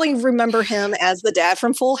 you probably remember him as the dad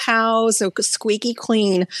from Full House, so squeaky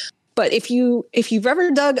clean. But if you've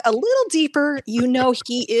ever dug a little deeper, you know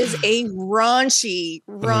he is a raunchy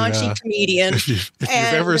comedian. If you've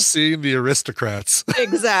ever seen The Aristocrats.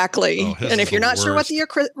 Exactly. And if you're not sure what the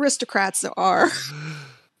Aristocrats are,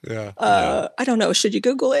 I don't know. Should you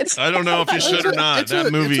Google it? I don't know if you should or not.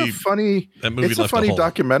 That movie It's a funny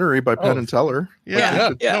documentary by Penn and Teller.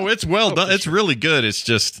 Yeah. No, it's well done. It's really good. It's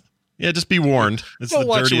just just be warned. It's Don't the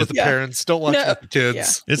watch it dirtiest. with the parents. Don't watch it with the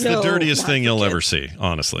kids. It's the dirtiest thing you'll ever see.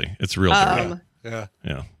 Honestly, it's real dirty.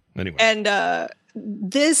 Yeah. Anyway, and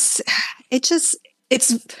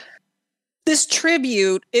this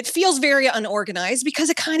tribute, it feels very unorganized because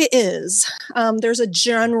it kind of is. There's a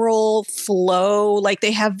general flow, like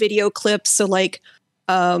they have video clips. So like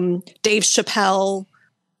Dave Chappelle,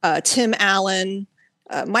 Tim Allen,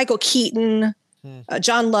 Michael Keaton,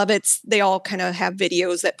 John Lovitz, they all kind of have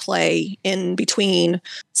videos that play in between.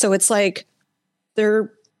 So it's like they're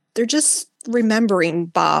just remembering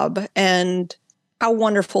Bob and how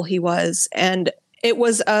wonderful he was. And it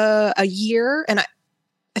was a year, and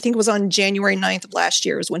I think it was on January 9th of last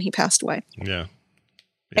year is when he passed away. Yeah.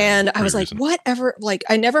 And I was like, whatever, like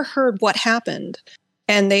I never heard what happened.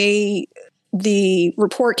 And the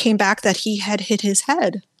report came back that he had hit his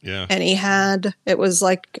head. Yeah. And it was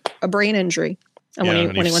like a brain injury. And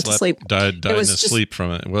when he went to sleep, died in his sleep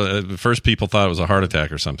from it. Well, at first people thought it was a heart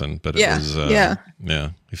attack or something, but it was,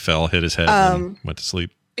 he fell, hit his head, and went to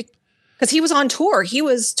sleep. Because he was on tour. He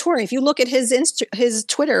was touring. If you look at his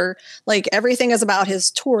Twitter, like everything is about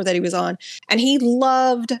his tour that he was on. And he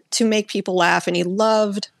loved to make people laugh, and he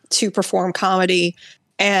loved to perform comedy.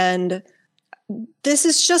 And this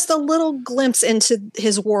is just a little glimpse into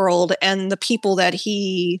his world and the people that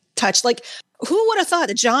he touched. Like, who would have thought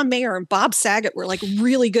that John Mayer and Bob Saget were like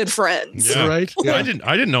really good friends? Yeah. Right. Yeah. I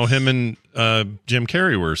didn't know him and Jim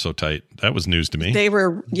Carrey were so tight. That was news to me. They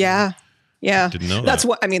were, yeah. Didn't know that's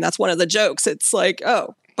one of the jokes. It's like,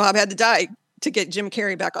 oh, Bob had to die to get Jim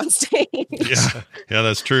Carrey back on stage. Yeah,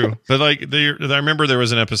 that's true. But like, I remember there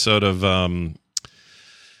was an episode of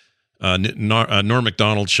Norm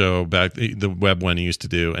Macdonald show back, the web one he used to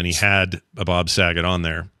do, and he had a Bob Saget on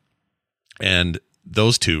there, and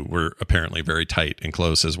those two were apparently very tight and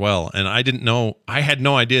close as well. And I had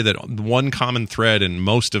no idea that one common thread in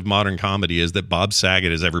most of modern comedy is that Bob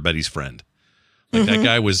Saget is everybody's friend. Like that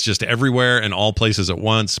guy was just everywhere and all places at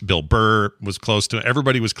once. Bill Burr was close to,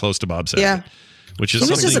 everybody was close to Bob Saget. Yeah. Which is he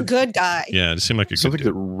was just a good guy. Yeah, it seemed like something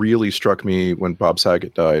that really struck me when Bob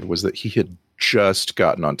Saget died was that he had just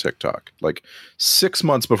gotten on TikTok, like 6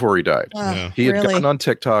 months before he died. He had gotten on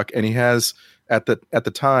TikTok, and he has at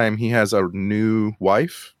the time he has a new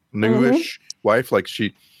wife, newish wife, like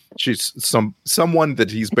she's someone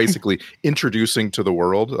that he's basically introducing to the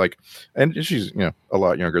world, like, and she's a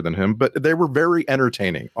lot younger than him, but they were very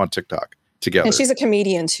entertaining on TikTok together. And she's a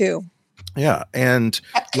comedian too. Yeah, and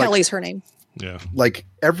Kelly's her name. Yeah, like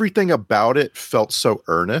everything about it felt so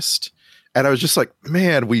earnest, and I was just like,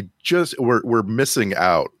 man, we're missing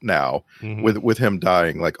out now with him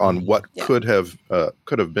dying, like on what could have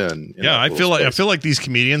been. Yeah, I feel like these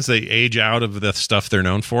comedians, they age out of the stuff they're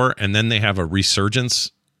known for, and then they have a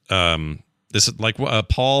resurgence. This is like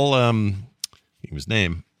Paul. His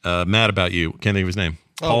name. Mad About You. Can't think of his name.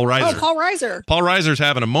 Paul Reiser. Oh, Paul Reiser. Paul Reiser's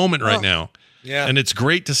having a moment right now. Yeah, and it's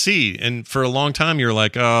great to see. And for a long time, you're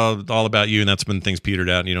like, oh, All About You, and that's when things petered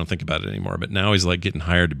out, and you don't think about it anymore. But now he's like getting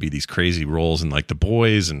hired to be these crazy roles in like The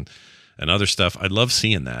Boys and other stuff. I love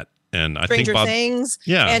seeing that. And I Stranger think Bob, Things.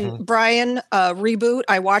 Yeah. And Brian, Reboot.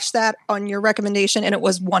 I watched that on your recommendation, and it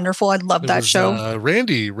was wonderful. I love that show.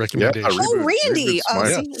 Randy recommendation. Randy. One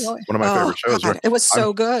of my favorite shows. God, it was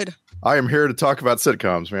so good. I am here to talk about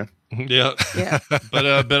sitcoms, man. Yeah.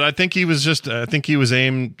 But I think he was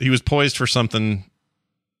he was poised for something,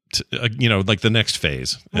 like the next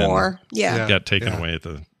phase. More. And got taken away at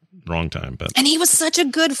the wrong time. But and he was such a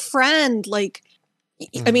good friend. Like,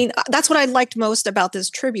 I mean, that's what I liked most about this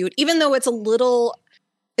tribute. Even though it's a little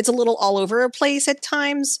all over the place at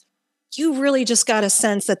times, you really just got a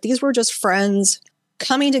sense that these were just friends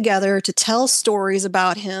coming together to tell stories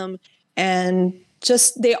about him. And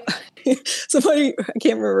just somebody, I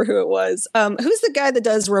can't remember who it was. Who's the guy that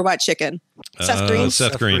does Robot Chicken? Seth Green.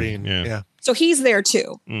 Seth Green. Yeah. So he's there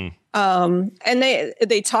too. And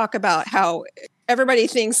they talk about how everybody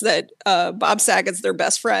thinks that Bob Saget's their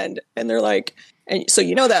best friend, and they're like, and so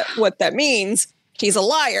what that means. He's a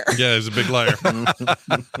liar. Yeah, he's a big liar.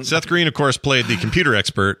 Seth Green, of course, played the computer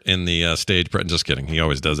expert in the stage. Just kidding. He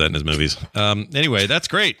always does that in his movies. Anyway, that's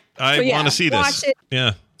great. I want to see this. Watch it.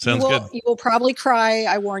 Yeah, sounds good. You will probably cry.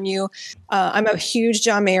 I warn you. I'm a huge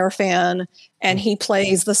John Mayer fan, and he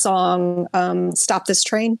plays the song "Stop This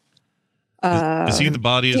Train." Is he the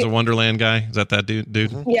body as a Wonderland guy? Is that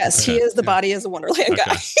dude? Yes, he is the body as a Wonderland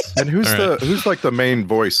guy. And who's All right. who's like the main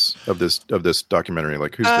voice of this documentary?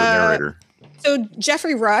 Like who's the narrator? So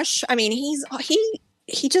Jeffrey Rush, I mean,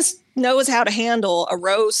 he just knows how to handle a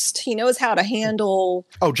roast. He knows how to handle.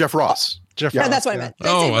 Oh, Jeff Ross. Yeah, that's what I meant.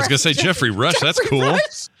 Oh, I was gonna say Jeffrey Rush. That's Jeffrey cool.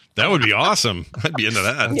 Rush. That would be awesome. I'd be into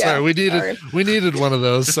that. Yeah, Sorry, we needed one of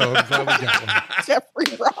those, so I'm glad we got one.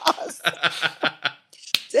 Jeffrey Ross.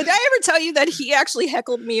 Did I ever tell you that he actually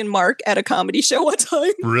heckled me and Mark at a comedy show one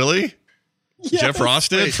time? Really? Yes. Jeff Ross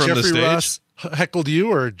did Wait, from Jeffrey the stage. Ross heckled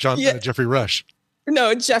you or Jeffrey Rush?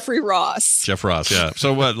 No, Jeffrey Ross. Jeff Ross, yeah.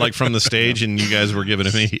 So what? Like from the stage, and you guys were giving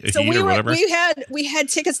him a heat or whatever. We had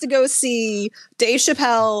tickets to go see Dave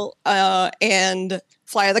Chappelle and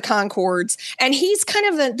Fly of the Conchords, and he's kind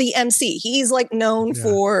of the MC. He's like known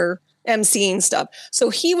for MCing stuff.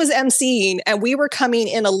 So he was MCing, and we were coming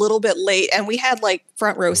in a little bit late, and we had like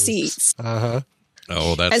front row seats. Oh,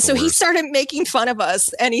 that's. And so he started making fun of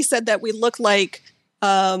us, and he said that we looked like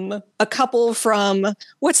a couple from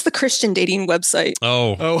what's the Christian dating website?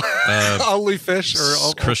 Only Fish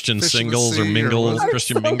or Christian Fish Singles in or the Sea Mingles, or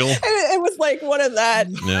Christian Mingle. It was like one of that.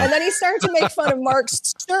 Yeah. And then he started to make fun of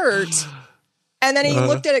Mark's shirt. And then he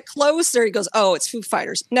looked at it closer. He goes, "Oh, it's Foo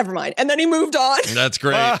Fighters. Never mind." And then he moved on. That's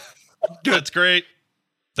great. That's great.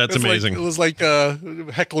 That's amazing. It was like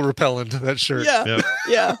heckle repellent, that shirt.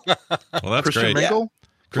 Yeah. Well, that's Christian great. Mingle?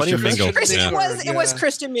 Christian Mingle. It was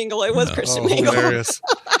Christian Mingle. It was Christian Mingle. Hilarious.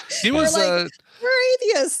 He was we're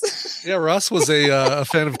atheists. Yeah, Ross was a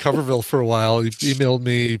fan of Coverville for a while. He emailed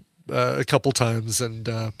me a couple times, and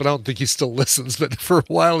but I don't think he still listens. But for a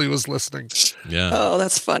while, he was listening. Yeah. Oh,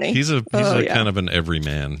 that's funny. He's a kind of an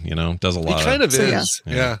everyman. Does a lot. He kind of is.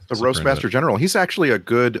 Yeah. The Roastmaster General. He's actually a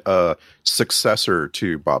good successor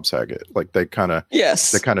to Bob Saget. Like they kind of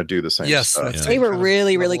do the same. stuff. They were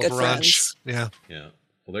really, really good friends. Yeah.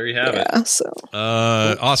 Well, there you have it. So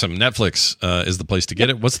awesome. Netflix is the place to get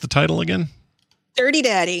it. What's the title again? Dirty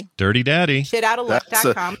Daddy. Dirty Daddy.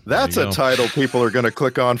 Shitoutaluck.com. That's a title people are going to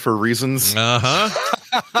click on for reasons. That'll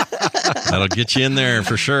get you in there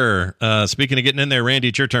for sure. Speaking of getting in there, Randy,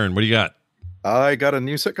 it's your turn. What do you got? I got a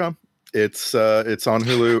new sitcom. It's on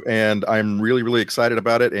Hulu, and I'm really, really excited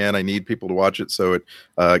about it, and I need people to watch it so it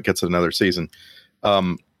gets another season.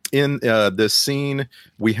 In this scene,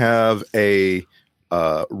 we have a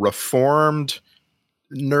reformed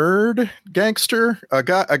nerd gangster, a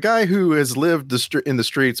guy who has lived in the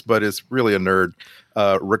streets but is really a nerd,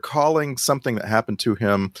 recalling something that happened to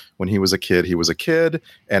him when he was a kid. He was a kid,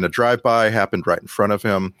 and a drive-by happened right in front of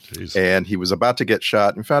him. Jeez. And he was about to get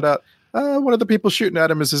shot and found out one of the people shooting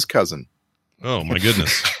at him is his cousin. Oh my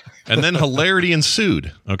goodness. And then hilarity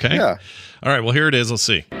ensued. Okay. Yeah. All right, well, here it is. Let's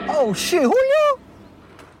see. Oh shit, Julio?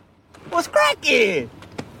 What's cracking?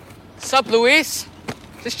 Sup, Luis?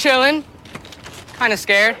 Just chilling. Kind of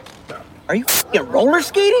scared. Are you f***ing roller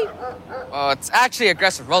skating? Oh, it's actually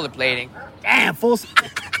aggressive rollerblading. Damn, fools.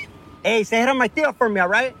 Hey, say hello to my tío for me, all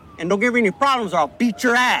right? And don't give me any problems or I'll beat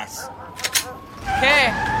your ass.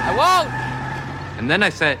 Okay, I won't. And then I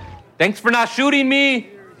said, thanks for not shooting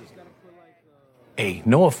me. Hey,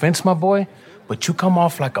 no offense, my boy, but you come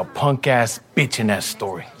off like a punk-ass bitch in that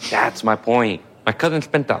story. That's my point. My cousin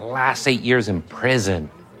spent the last 8 years in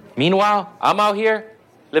prison. Meanwhile, I'm out here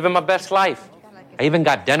living my best life. I even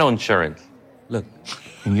got dental insurance. Look,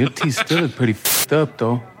 and your teeth still look pretty f***ed up,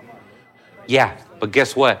 though. Yeah, but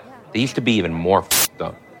guess what? They used to be even more f***ed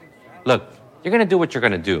up. Look, you're gonna do what you're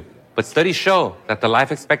gonna do, but studies show that the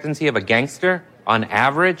life expectancy of a gangster, on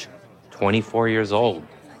average, 24 years old.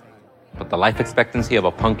 But the life expectancy of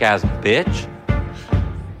a punk-ass bitch,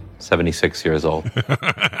 76 years old.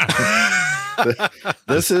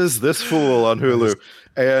 This is This Fool on Hulu,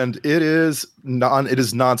 and it is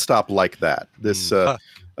nonstop like that. This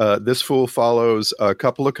Fool follows a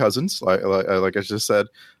couple of cousins, like I just said.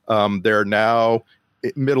 They're now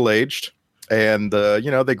middle-aged, and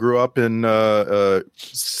they grew up in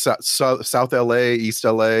South LA, East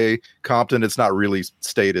LA, Compton. It's not really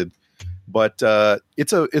stated, but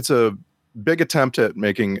it's a big attempt at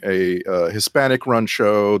making a Hispanic-run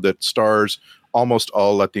show that stars almost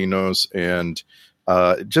all Latinos, and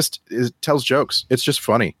it tells jokes. It's just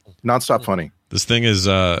funny, nonstop funny. This thing is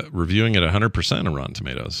reviewing at 100% on Rotten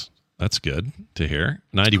Tomatoes. That's good to hear.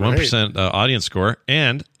 91% audience score,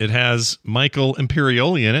 and it has Michael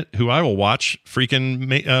Imperioli in it, who I will watch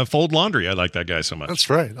freaking fold laundry. I like that guy so much. That's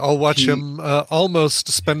right. I'll watch him almost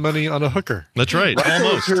spend money on a hooker. That's right.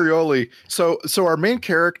 Almost. Imperioli. So our main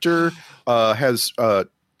character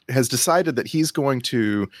has decided that he's going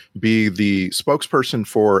to be the spokesperson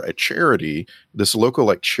for a charity, this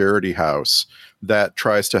local charity house that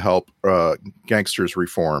tries to help gangsters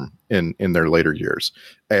reform in their later years.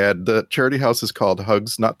 And the charity house is called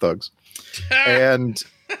Hugs Not Thugs. And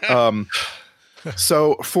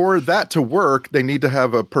so for that to work, they need to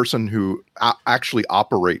have a person who actually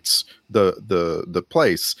operates the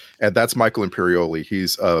place, and that's Michael Imperioli.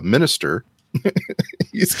 He's a minister.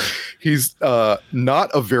 he's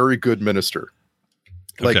not a very good minister.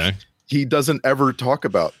 Like he doesn't ever talk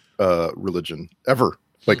about religion ever.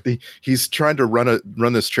 Like he's trying to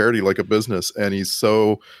run this charity like a business, and he's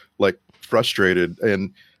so like frustrated.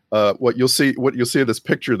 And what you'll see in this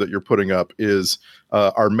picture that you're putting up is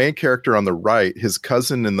our main character on the right, his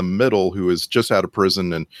cousin in the middle, who is just out of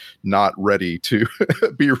prison and not ready to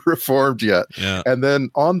be reformed yet. Yeah. And then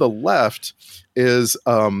on the left is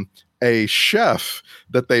a chef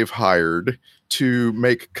that they've hired to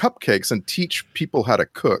make cupcakes and teach people how to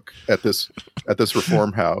cook at this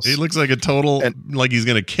reform house. He looks like a total, like he's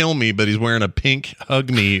going to kill me, but he's wearing a pink hug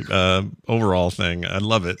me overall thing. I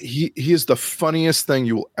love it. He is the funniest thing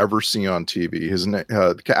you will ever see on TV. His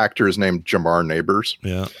actor is named Jamar Neighbors.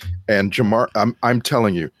 Yeah. And Jamar, I'm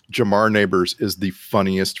telling you, Jamar Neighbors is the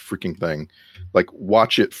funniest freaking thing. Like,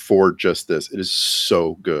 watch it for just this. It is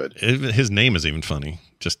so good. His name is even funny.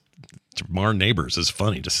 Just Jamar Neighbors is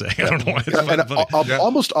funny to say. I don't know why it's funny.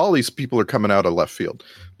 Almost all these people are coming out of left field.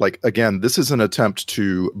 Like, again, this is an attempt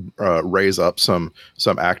to raise up some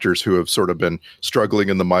actors who have sort of been struggling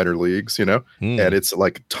in the minor leagues, you know? And it's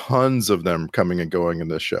like tons of them coming and going in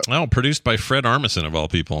this show. Oh, produced by Fred Armisen of all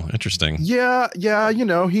people. Interesting. Yeah, you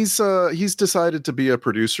know, he's decided to be a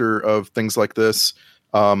producer of things like this.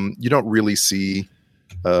 You don't really see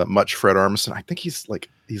much Fred Armisen. I think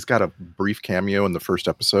he's got a brief cameo in the first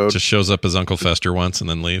episode. Just shows up as Uncle Fester once and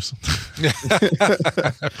then leaves.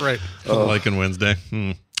 Right. Like in Wednesday.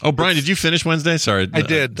 Oh, Brian, did you finish Wednesday? Sorry. I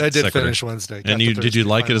did finish Wednesday. And did you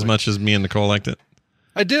like it as much as me and Nicole liked it?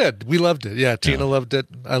 I did. We loved it. Yeah. Tina loved it.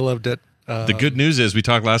 I loved it. The good news is we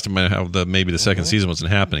talked last time about how maybe the second season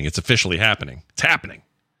wasn't happening. It's officially happening. It's happening.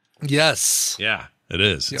 Yes. Yeah, it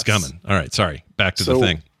is. It's coming. All right. Sorry. Back to the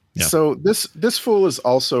thing. Yeah. So this fool is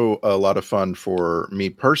also a lot of fun for me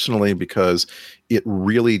personally because it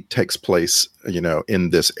really takes place, you know, in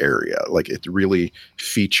this area. Like, it really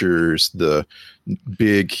features the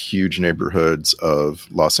big, huge neighborhoods of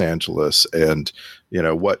Los Angeles, and you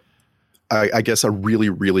know what, I guess a really,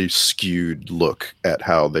 really skewed look at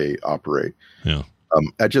how they operate. Yeah.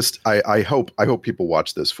 I hope people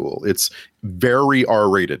watch this fool. It's very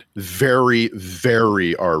R-rated, very,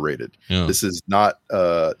 very R-rated. Yeah. This is not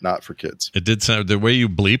for kids. It did sound, the way you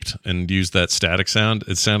bleeped and used that static sound,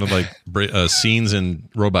 it sounded like scenes in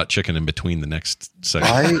Robot Chicken in between the next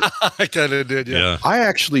segment. I kind of did, yeah.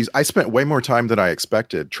 I spent way more time than I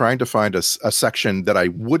expected trying to find a section that I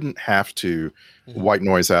wouldn't have to white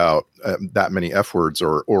noise out that many F words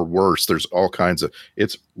or worse. There's all kinds of,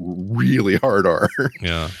 it's really hard R.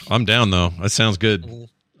 Yeah, I'm down though. That sounds good.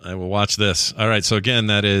 I will watch this. All right, so again,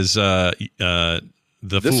 that is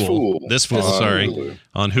This Fool, sorry,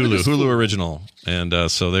 on Hulu, Hulu original. And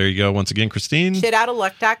so there you go. Once again, Christine.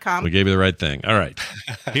 Shitoutaluck.com. We gave you the right thing. All right.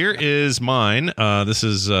 Here is mine. This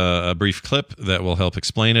is a brief clip that will help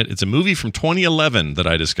explain it. It's a movie from 2011 that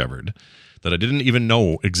I discovered that I didn't even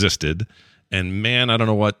know existed. And man, I don't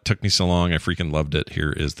know what took me so long. I freaking loved it.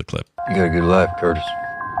 Here is the clip. You got a good life, Curtis.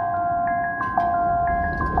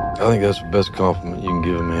 I think that's the best compliment you can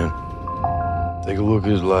give a man. Take a look at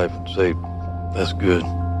his life and say, that's good.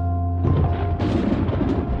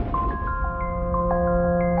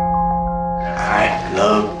 I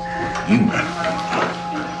love you.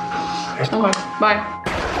 Okay, bye.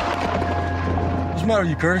 What's the matter with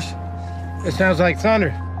you, Curtis? It sounds like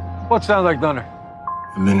thunder. What sounds like thunder?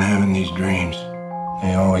 I've been having these dreams.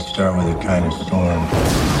 They always start with a kind of storm.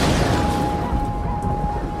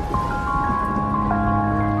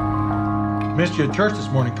 Missed you at church this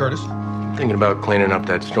morning, Curtis. Thinking about cleaning up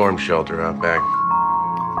that storm shelter out back.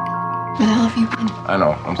 Where the hell have you been? I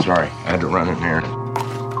know. I'm sorry. I had to run in here.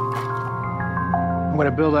 I'm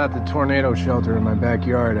gonna build out the tornado shelter in my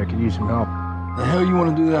backyard. I could use some help. The hell you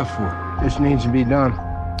want to do that for? This needs to be done.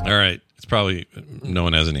 All right. It's probably, no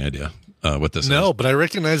one has any idea what this is. No, but I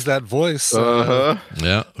recognize that voice. Yeah.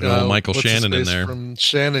 Michael Shannon in there. From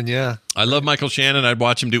Shannon, yeah. I love Michael Shannon. I'd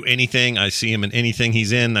watch him do anything. I see him in anything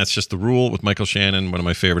he's in. That's just the rule with Michael Shannon, one of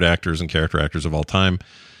my favorite actors and character actors of all time.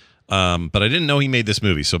 But I didn't know he made this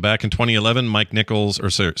movie. So back in 2011,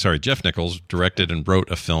 Jeff Nichols directed and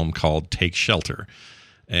wrote a film called Take Shelter.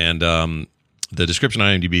 And the description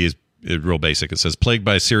on IMDb is real basic. It says, plagued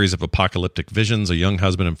by a series of apocalyptic visions, a young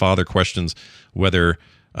husband and father questions whether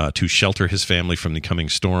to shelter his family from the coming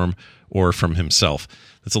storm or from himself.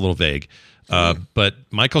 That's a little vague. But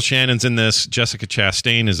Michael Shannon's in this. Jessica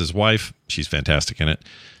Chastain is his wife. She's fantastic in it.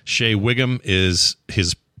 Shea Wiggum is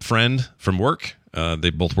his friend from work. They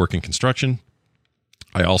both work in construction.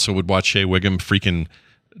 I also would watch Shea Wiggum freaking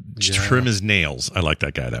trim his nails. I like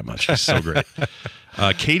that guy that much. He's so great.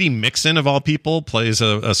 Katie Mixon, of all people, plays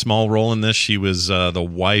a small role in this. She was the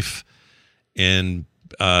wife in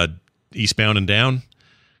Eastbound and Down,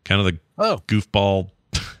 kind of the goofball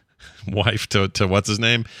wife to what's his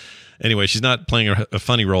name. Anyway, she's not playing a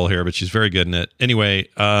funny role here, but she's very good in it. Anyway,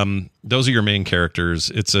 those are your main characters.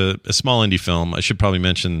 It's a small indie film. I should probably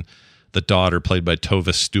mention the daughter, played by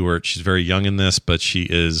Tova Stewart. She's very young in this, but she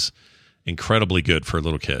is incredibly good for a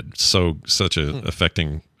little kid. Such a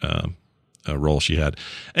affecting role she had.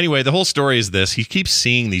 Anyway, the whole story is this. He keeps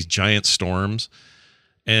seeing these giant storms,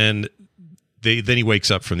 and then he wakes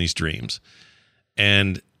up from these dreams.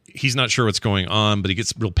 And he's not sure what's going on, but he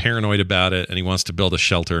gets real paranoid about it, and he wants to build a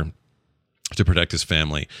shelter to protect his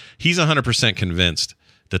family. He's 100% convinced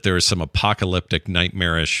that there is some apocalyptic,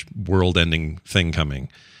 nightmarish, world-ending thing coming,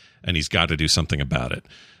 and he's got to do something about it.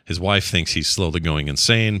 His wife thinks he's slowly going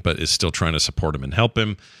insane, but is still trying to support him and help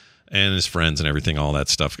him, and his friends and everything, all that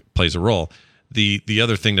stuff plays a role. The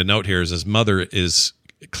other thing to note here is his mother is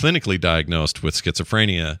clinically diagnosed with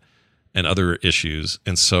schizophrenia and other issues,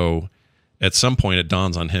 and so at some point it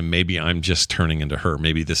dawns on him, maybe I'm just turning into her.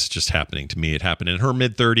 Maybe this is just happening to me. It happened in her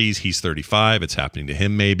mid-30s. He's 35. It's happening to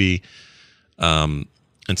him maybe. And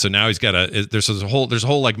so now he's got there's a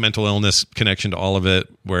whole like mental illness connection to all of it,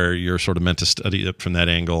 where you're sort of meant to study it from that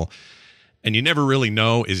angle. And you never really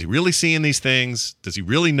know, is he really seeing these things? Does he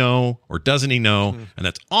really know, or doesn't he know? And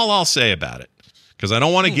that's all I'll say about it, because I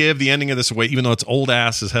don't want to give the ending of this away, even though it's old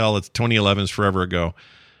ass as hell. It's 2011, it's forever ago.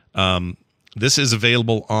 This is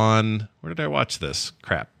available on, where did I watch this?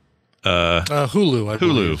 Crap. Hulu. I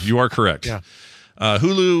believe. You are correct. Yeah.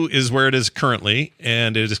 Hulu is where it is currently,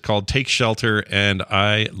 and it is called Take Shelter, and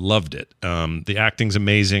I loved it. The acting's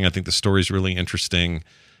amazing. I think the story's really interesting,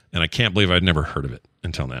 and I can't believe I'd never heard of it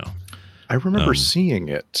until now. I remember seeing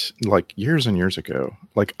it like years and years ago.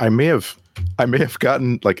 Like I may have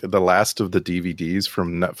gotten like the last of the DVDs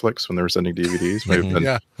from Netflix when they were sending DVDs. May have been,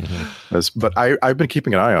 Yeah. But I've been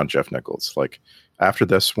keeping an eye on Jeff Nichols. Like after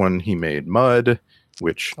this one, he made Mud,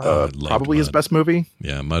 which probably his best movie.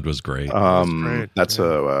 Yeah, Mud was great. That's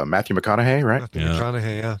Matthew McConaughey, right? Matthew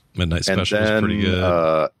McConaughey, yeah. Midnight Special was pretty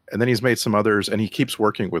good. And then he's made some others, and he keeps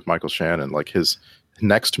working with Michael Shannon. Like his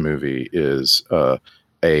next movie is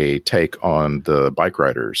a take on the Bike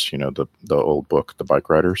Riders, the old book, The Bike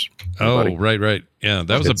Riders. Oh, right. Yeah,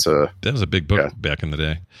 that was a big book back in the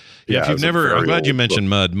day. Yeah, if you've never, I'm glad you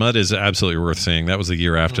mentioned Mud. Mud is absolutely worth seeing. That was the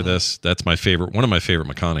year after this. That's my favorite, one of my favorite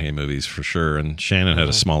McConaughey movies for sure. And Shannon had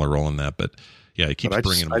a smaller role in that, but yeah, he keeps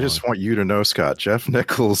bringing them. I just want you to know, Scott, Jeff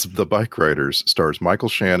Nichols, The Bike Riders, stars Michael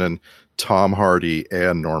Shannon, Tom Hardy,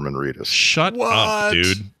 and Norman Reedus. Shut up,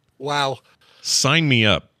 dude. Wow. Sign me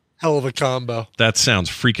up. Hell of a combo. That sounds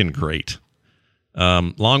freaking great.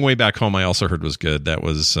 Long Way Back Home I also heard was good. That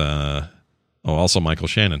was also Michael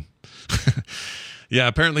Shannon. Yeah,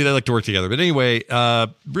 apparently they like to work together. But anyway,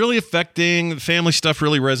 really affecting. Family stuff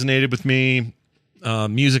really resonated with me.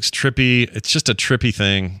 Music's trippy. It's just a trippy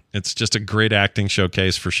thing. It's just a great acting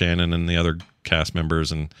showcase for Shannon and the other cast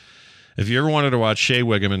members. And if you ever wanted to watch Shea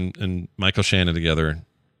Wiggum and Michael Shannon together,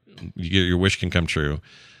 your wish can come true.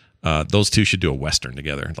 Those two should do a Western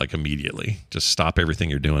together, like immediately. Just stop everything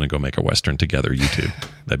you're doing and go make a Western together, you two.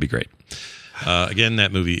 That'd be great. Again,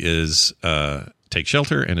 that movie is Take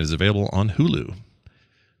Shelter and is available on Hulu.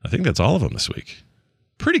 I think that's all of them this week.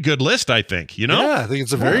 Pretty good list, I think. Yeah, I think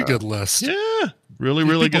it's a very good list. Yeah, really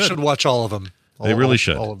good. People should watch all of them. They really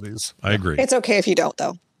should. All of these. I agree. It's okay if you don't,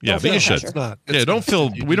 though. Yeah, but you should. Don't feel.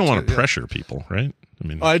 We don't want to pressure people, right? I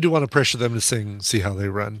mean, I do want to pressure them to sing "See How They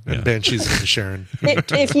Run" and Banshees of Sharon.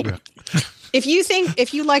 If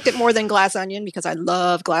you liked it more than Glass Onion, because I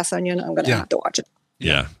love Glass Onion, I'm going to have to watch it.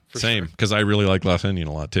 Yeah, same, because I really like Glass Onion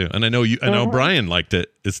a lot too, and I know you. I know Brian liked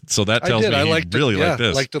it, so that tells me he really liked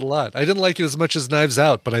this. Liked it a lot. I didn't like it as much as Knives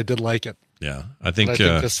Out, but I did like it. Yeah, I think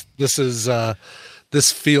this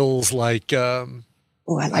feels like. I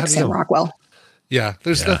like Sam Rockwell. Yeah,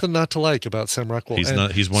 there's nothing not to like about Sam Rockwell.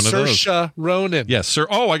 He's one of those. Saoirse Ronan. Yes, sir.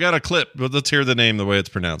 Oh, I got a clip. But let's hear the name the way it's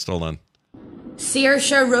pronounced. Hold on.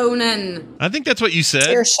 Saoirse Ronan. I think that's what you said.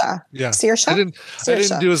 Saoirse. Yeah. Saoirse. I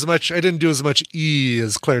didn't do as much. I didn't do as much E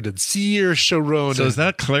as Claire did. Saoirse Ronan. So is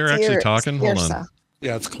that Claire actually talking? Hold on.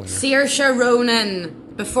 Yeah, it's Claire. Saoirse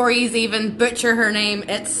Ronan. Before you even butcher her name,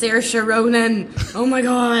 it's Saoirse Ronan. Oh my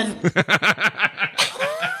god.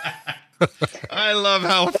 I love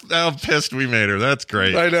how pissed we made her. That's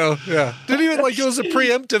great. I know. Yeah. Didn't even it was a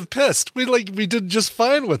preemptive pissed. We did just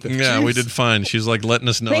fine with it. Yeah, Jeez. we did fine. She's like letting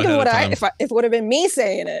us know Think ahead of what of time. if it would have been me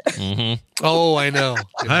saying it. Mm-hmm. Oh, I know.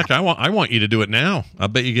 Heck, I want you to do it now. I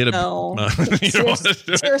bet you get a. No. You don't want to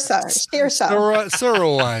do it.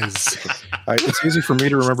 Sarah-wise. It's easy for me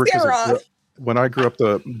to remember Sarah. because when I grew up,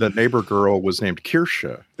 the neighbor girl was named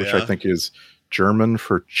Kirsche, which I think is German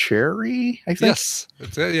for cherry. I think. Yes,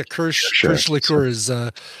 Kirsch liqueur is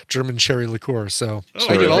German cherry liqueur. So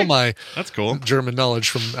I get all my that's cool German knowledge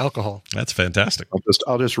from alcohol. That's fantastic.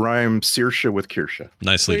 I'll just rhyme Sirsche with Kirsche.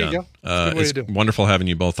 Nicely There you done. go. It's wonderful having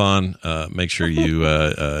you both on. Make sure you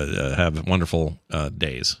have wonderful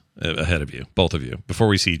days ahead of you, both of you, before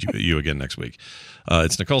we see you again next week.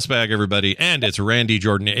 It's Nicole Spag, everybody, and it's Randy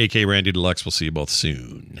Jordan, a.k.a. Randy Deluxe. We'll see you both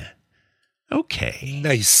soon. Okay.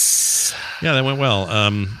 Nice. Yeah, that went well.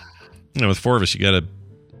 With four of us, we gotta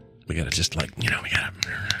just we gotta.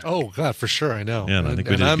 Oh God, for sure. I know. Yeah, and I think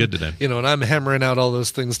we did good today. And I'm hammering out all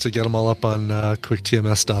those things to get them all up on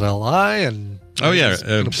quicktms.li and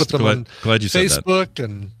Put them on glad you said Facebook that.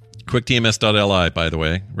 and quicktms.li. By the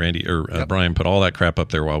way, Randy Brian put all that crap up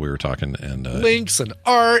there while we were talking, and links and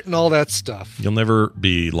art and all that stuff. You'll never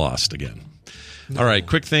be lost again. No. All right,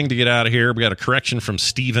 quick thing to get out of here. We got a correction from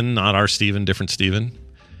Steven, not our Steven, different Steven.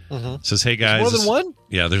 Says, hey guys. There's more than one?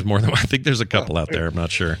 Yeah, there's more than one. I think there's a couple out there. I'm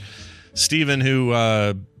not sure. Steven, who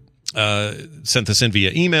sent this in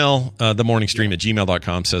via email,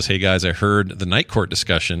 themorningstream@gmail.com, says, hey guys, I heard the night court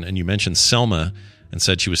discussion and you mentioned Selma and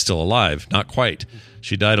said she was still alive. Not quite.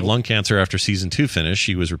 She died of lung cancer after season 2 finished.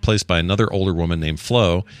 She was replaced by another older woman named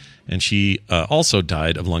Flo, and she also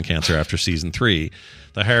died of lung cancer after season 3.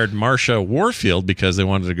 They hired Marsha Warfield because they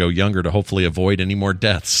wanted to go younger to hopefully avoid any more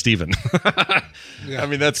deaths. Steven. I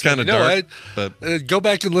mean, that's kind of dark. But go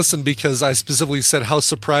back and listen because I specifically said how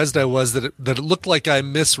surprised I was that it looked like I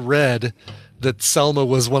misread that Selma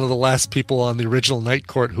was one of the last people on the original Night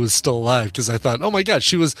Court who was still alive, because I thought, oh my God,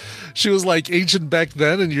 she was like ancient back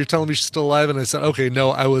then, and you're telling me she's still alive, and I said, okay,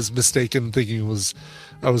 no, I was mistaken, thinking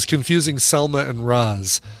I was confusing Selma and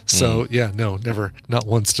Roz. So no, never, not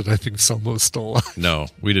once did I think Selma was still alive. No,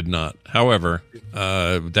 we did not. However,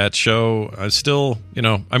 that show, I still,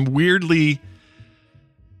 I'm weirdly.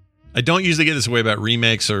 I don't usually get this way about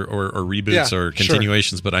remakes or reboots or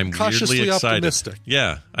continuations, but I'm cautiously weirdly excited. Optimistic.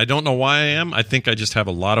 Yeah, I don't know why I am. I think I just have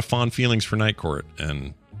a lot of fond feelings for Night Court,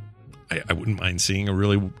 and I wouldn't mind seeing a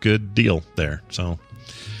really good deal there. So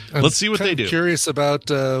let's see what they do. I'm curious about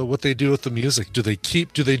what they do with the music. Do they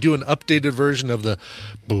do an updated version of the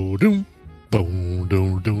boom boom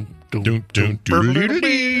boom boom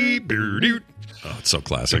boom? Oh, it's so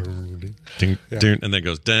classic. Ding, ding, and then it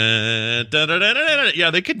goes. Dun, dun, dun, dun, dun, dun. Yeah,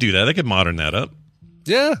 they could do that. They could modern that up.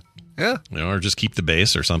 Yeah. Or just keep the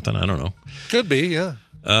bass or something. I don't know. Could be, yeah.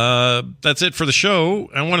 That's it for the show.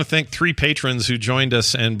 I want to thank 3 patrons who joined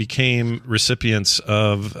us and became recipients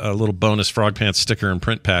of a little bonus Frog Pants sticker and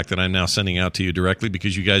print pack that I'm now sending out to you directly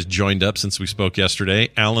because you guys joined up since we spoke yesterday.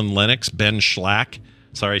 Alan Lennox, Ben Schlack.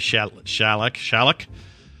 Sorry, Schalk.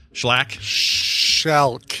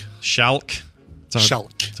 It's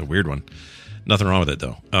a weird one. Nothing wrong with it,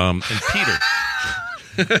 though. And Peter.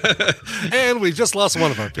 And we've just lost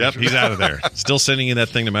one of our patrons. Yep, he's out of there. Still sending you that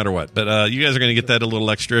thing no matter what. But you guys are going to get that a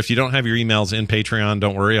little extra. If you don't have your emails in Patreon,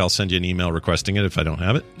 don't worry. I'll send you an email requesting it if I don't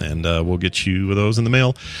have it. And we'll get you those in the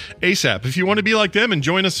mail ASAP. If you want to be like them and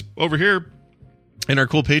join us over here in our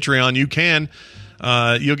cool Patreon, you can.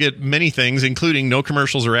 You'll get many things, including no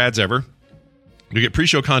commercials or ads ever. You get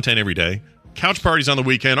pre-show content every day. Couch parties on the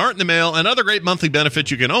weekend, art in the mail, and other great monthly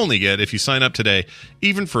benefits you can only get if you sign up today,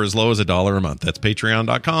 even for as low as $1 a month. That's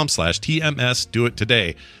patreon.com/TMS. Do it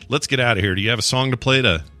today. Let's get out of here. Do you have a song to play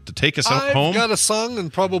to take us home? I've got a song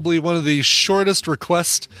and probably one of the shortest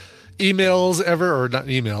request emails ever, or not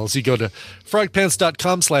emails. You go to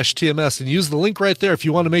frogpants.com/TMS and use the link right there if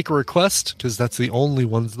you want to make a request, because that's the only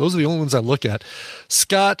ones. Those are the only ones I look at.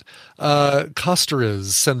 Scott Costeres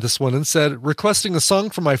sent this one and said, requesting a song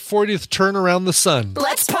for my 40th turn around the sun.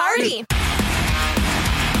 Let's party.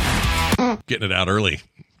 Getting it out early.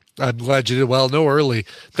 I'm glad you did. Well, no early.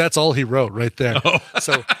 That's all he wrote right there. Oh.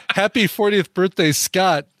 So happy 40th birthday,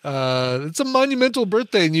 Scott. It's a monumental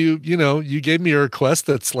birthday, and you gave me a request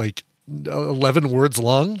that's like 11 words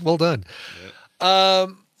long. Well done. Yeah.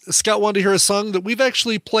 Scott wanted to hear a song that we've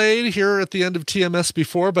actually played here at the end of TMS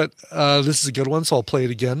before, but this is a good one, so I'll play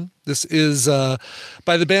it again. This is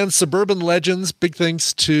by the band Suburban Legends. Big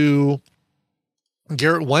thanks to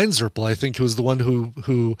Garrett Weinzerpel, I think, who was the one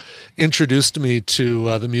who introduced me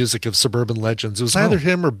to the music of Suburban Legends. It was either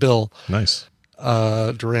him or Bill. Nice.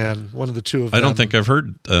 Duran, one of the two of them. I don't think I've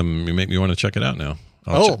heard. You make me want to check it out now.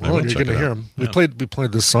 You're going to hear him. Yeah. We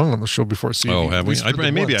played this song on the show before. So have we?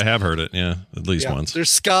 Maybe I have heard it. Yeah, at least once. There's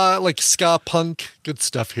ska punk, good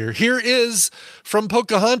stuff here. Here is from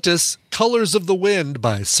Pocahontas, "Colors of the Wind"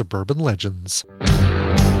 by Suburban Legends.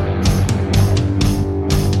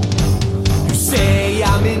 You say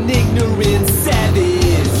I'm an ignorant savage.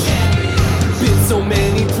 Been so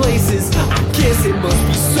many places, I guess it must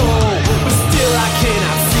be so. But still I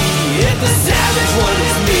cannot see if the savage one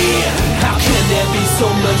is me. How can there be so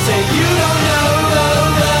much that you don't know?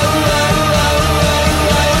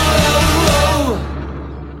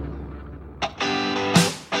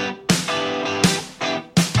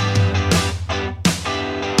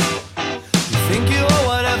 You think you are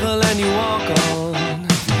whatever land you walk on.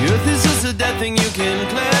 The earth is just a dead thing you can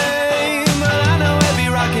claim. But I know every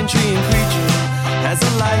rock and tree and creature has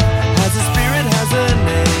a life, has a spirit, has a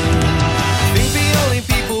name. I think the only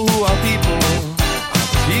people who are people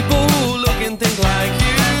who look and think like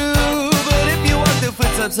you. But if you walk the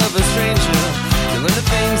footsteps of a stranger, you'll learn the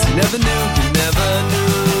things you never knew, you never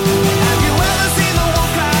knew. Have you ever seen the wolf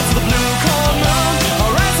cry to the blue corn moon?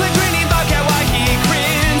 Or ask the greeny bobcat why he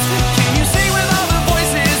grins? Can you sing with all the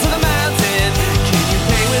voices of the mountain? Can you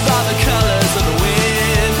paint with all the colors of the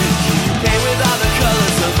wind? Can you paint with all the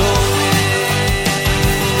colors of the wind?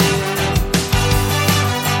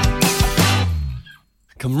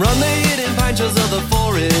 Come run the hidden pine trails of the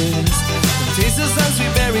forest. Come taste the sun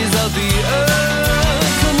sweet berries of the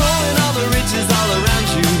earth. Come roll in all the riches all around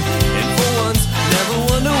you. And for once, never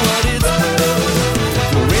wonder what it's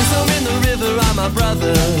worth. The rainstone in the river are my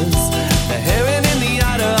brothers. The heron in the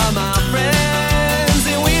otter are my friends.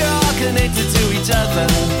 And we are all connected to each other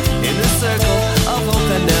in the circle of hope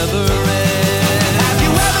that never ends. Have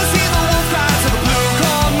you ever seen the wolf cry to the blue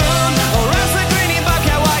corn moon? Or ask the greeny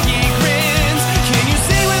bobcat why he grins? Can you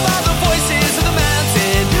sing with all the voices of the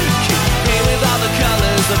mountain? Can you paint with all the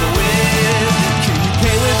colors of the wind? Can you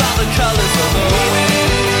paint with all the colors of the wind?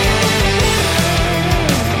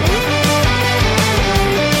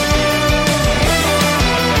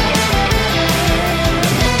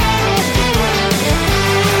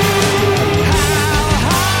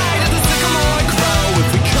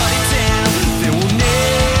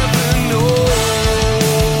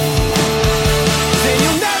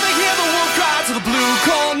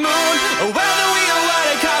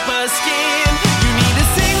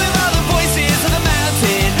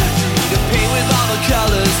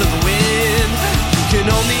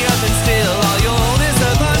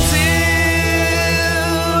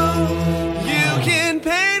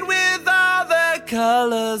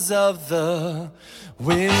 Of the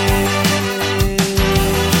wind.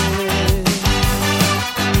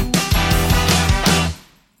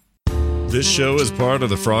 This show is part of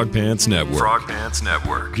the Frog Pants Network. Frog Pants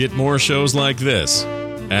Network. Get more shows like this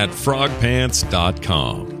at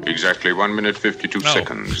frogpants.com. Exactly 1 minute 52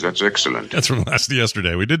 seconds. That's excellent. That's from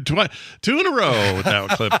yesterday. We did two in a row with that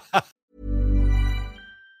clip.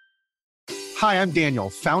 Hi, I'm Daniel,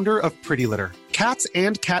 founder of Pretty Litter. Cats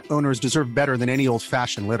and cat owners deserve better than any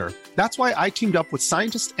old-fashioned litter. That's why I teamed up with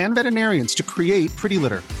scientists and veterinarians to create Pretty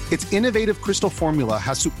Litter. Its innovative crystal formula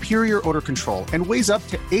has superior odor control and weighs up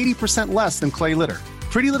to 80% less than clay litter.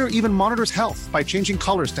 Pretty Litter even monitors health by changing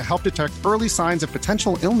colors to help detect early signs of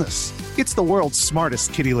potential illness. It's the world's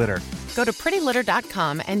smartest kitty litter. Go to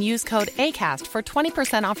prettylitter.com and use code ACAST for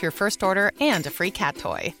 20% off your first order and a free cat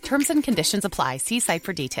toy. Terms and conditions apply. See site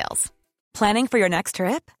for details. Planning for your next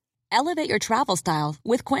trip? Elevate your travel style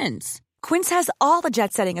with Quince. Quince has all the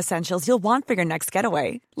jet-setting essentials you'll want for your next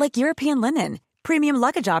getaway, like European linen, premium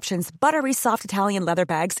luggage options, buttery soft Italian leather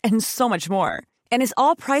bags, and so much more. And is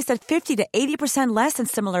all priced at 50 to 80% less than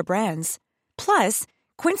similar brands. Plus,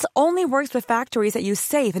 Quince only works with factories that use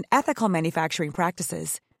safe and ethical manufacturing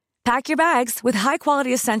practices. Pack your bags with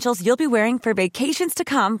high-quality essentials you'll be wearing for vacations to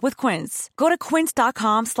come with Quince. Go to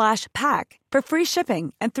quince.com/pack for free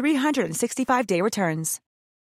shipping and 365-day returns.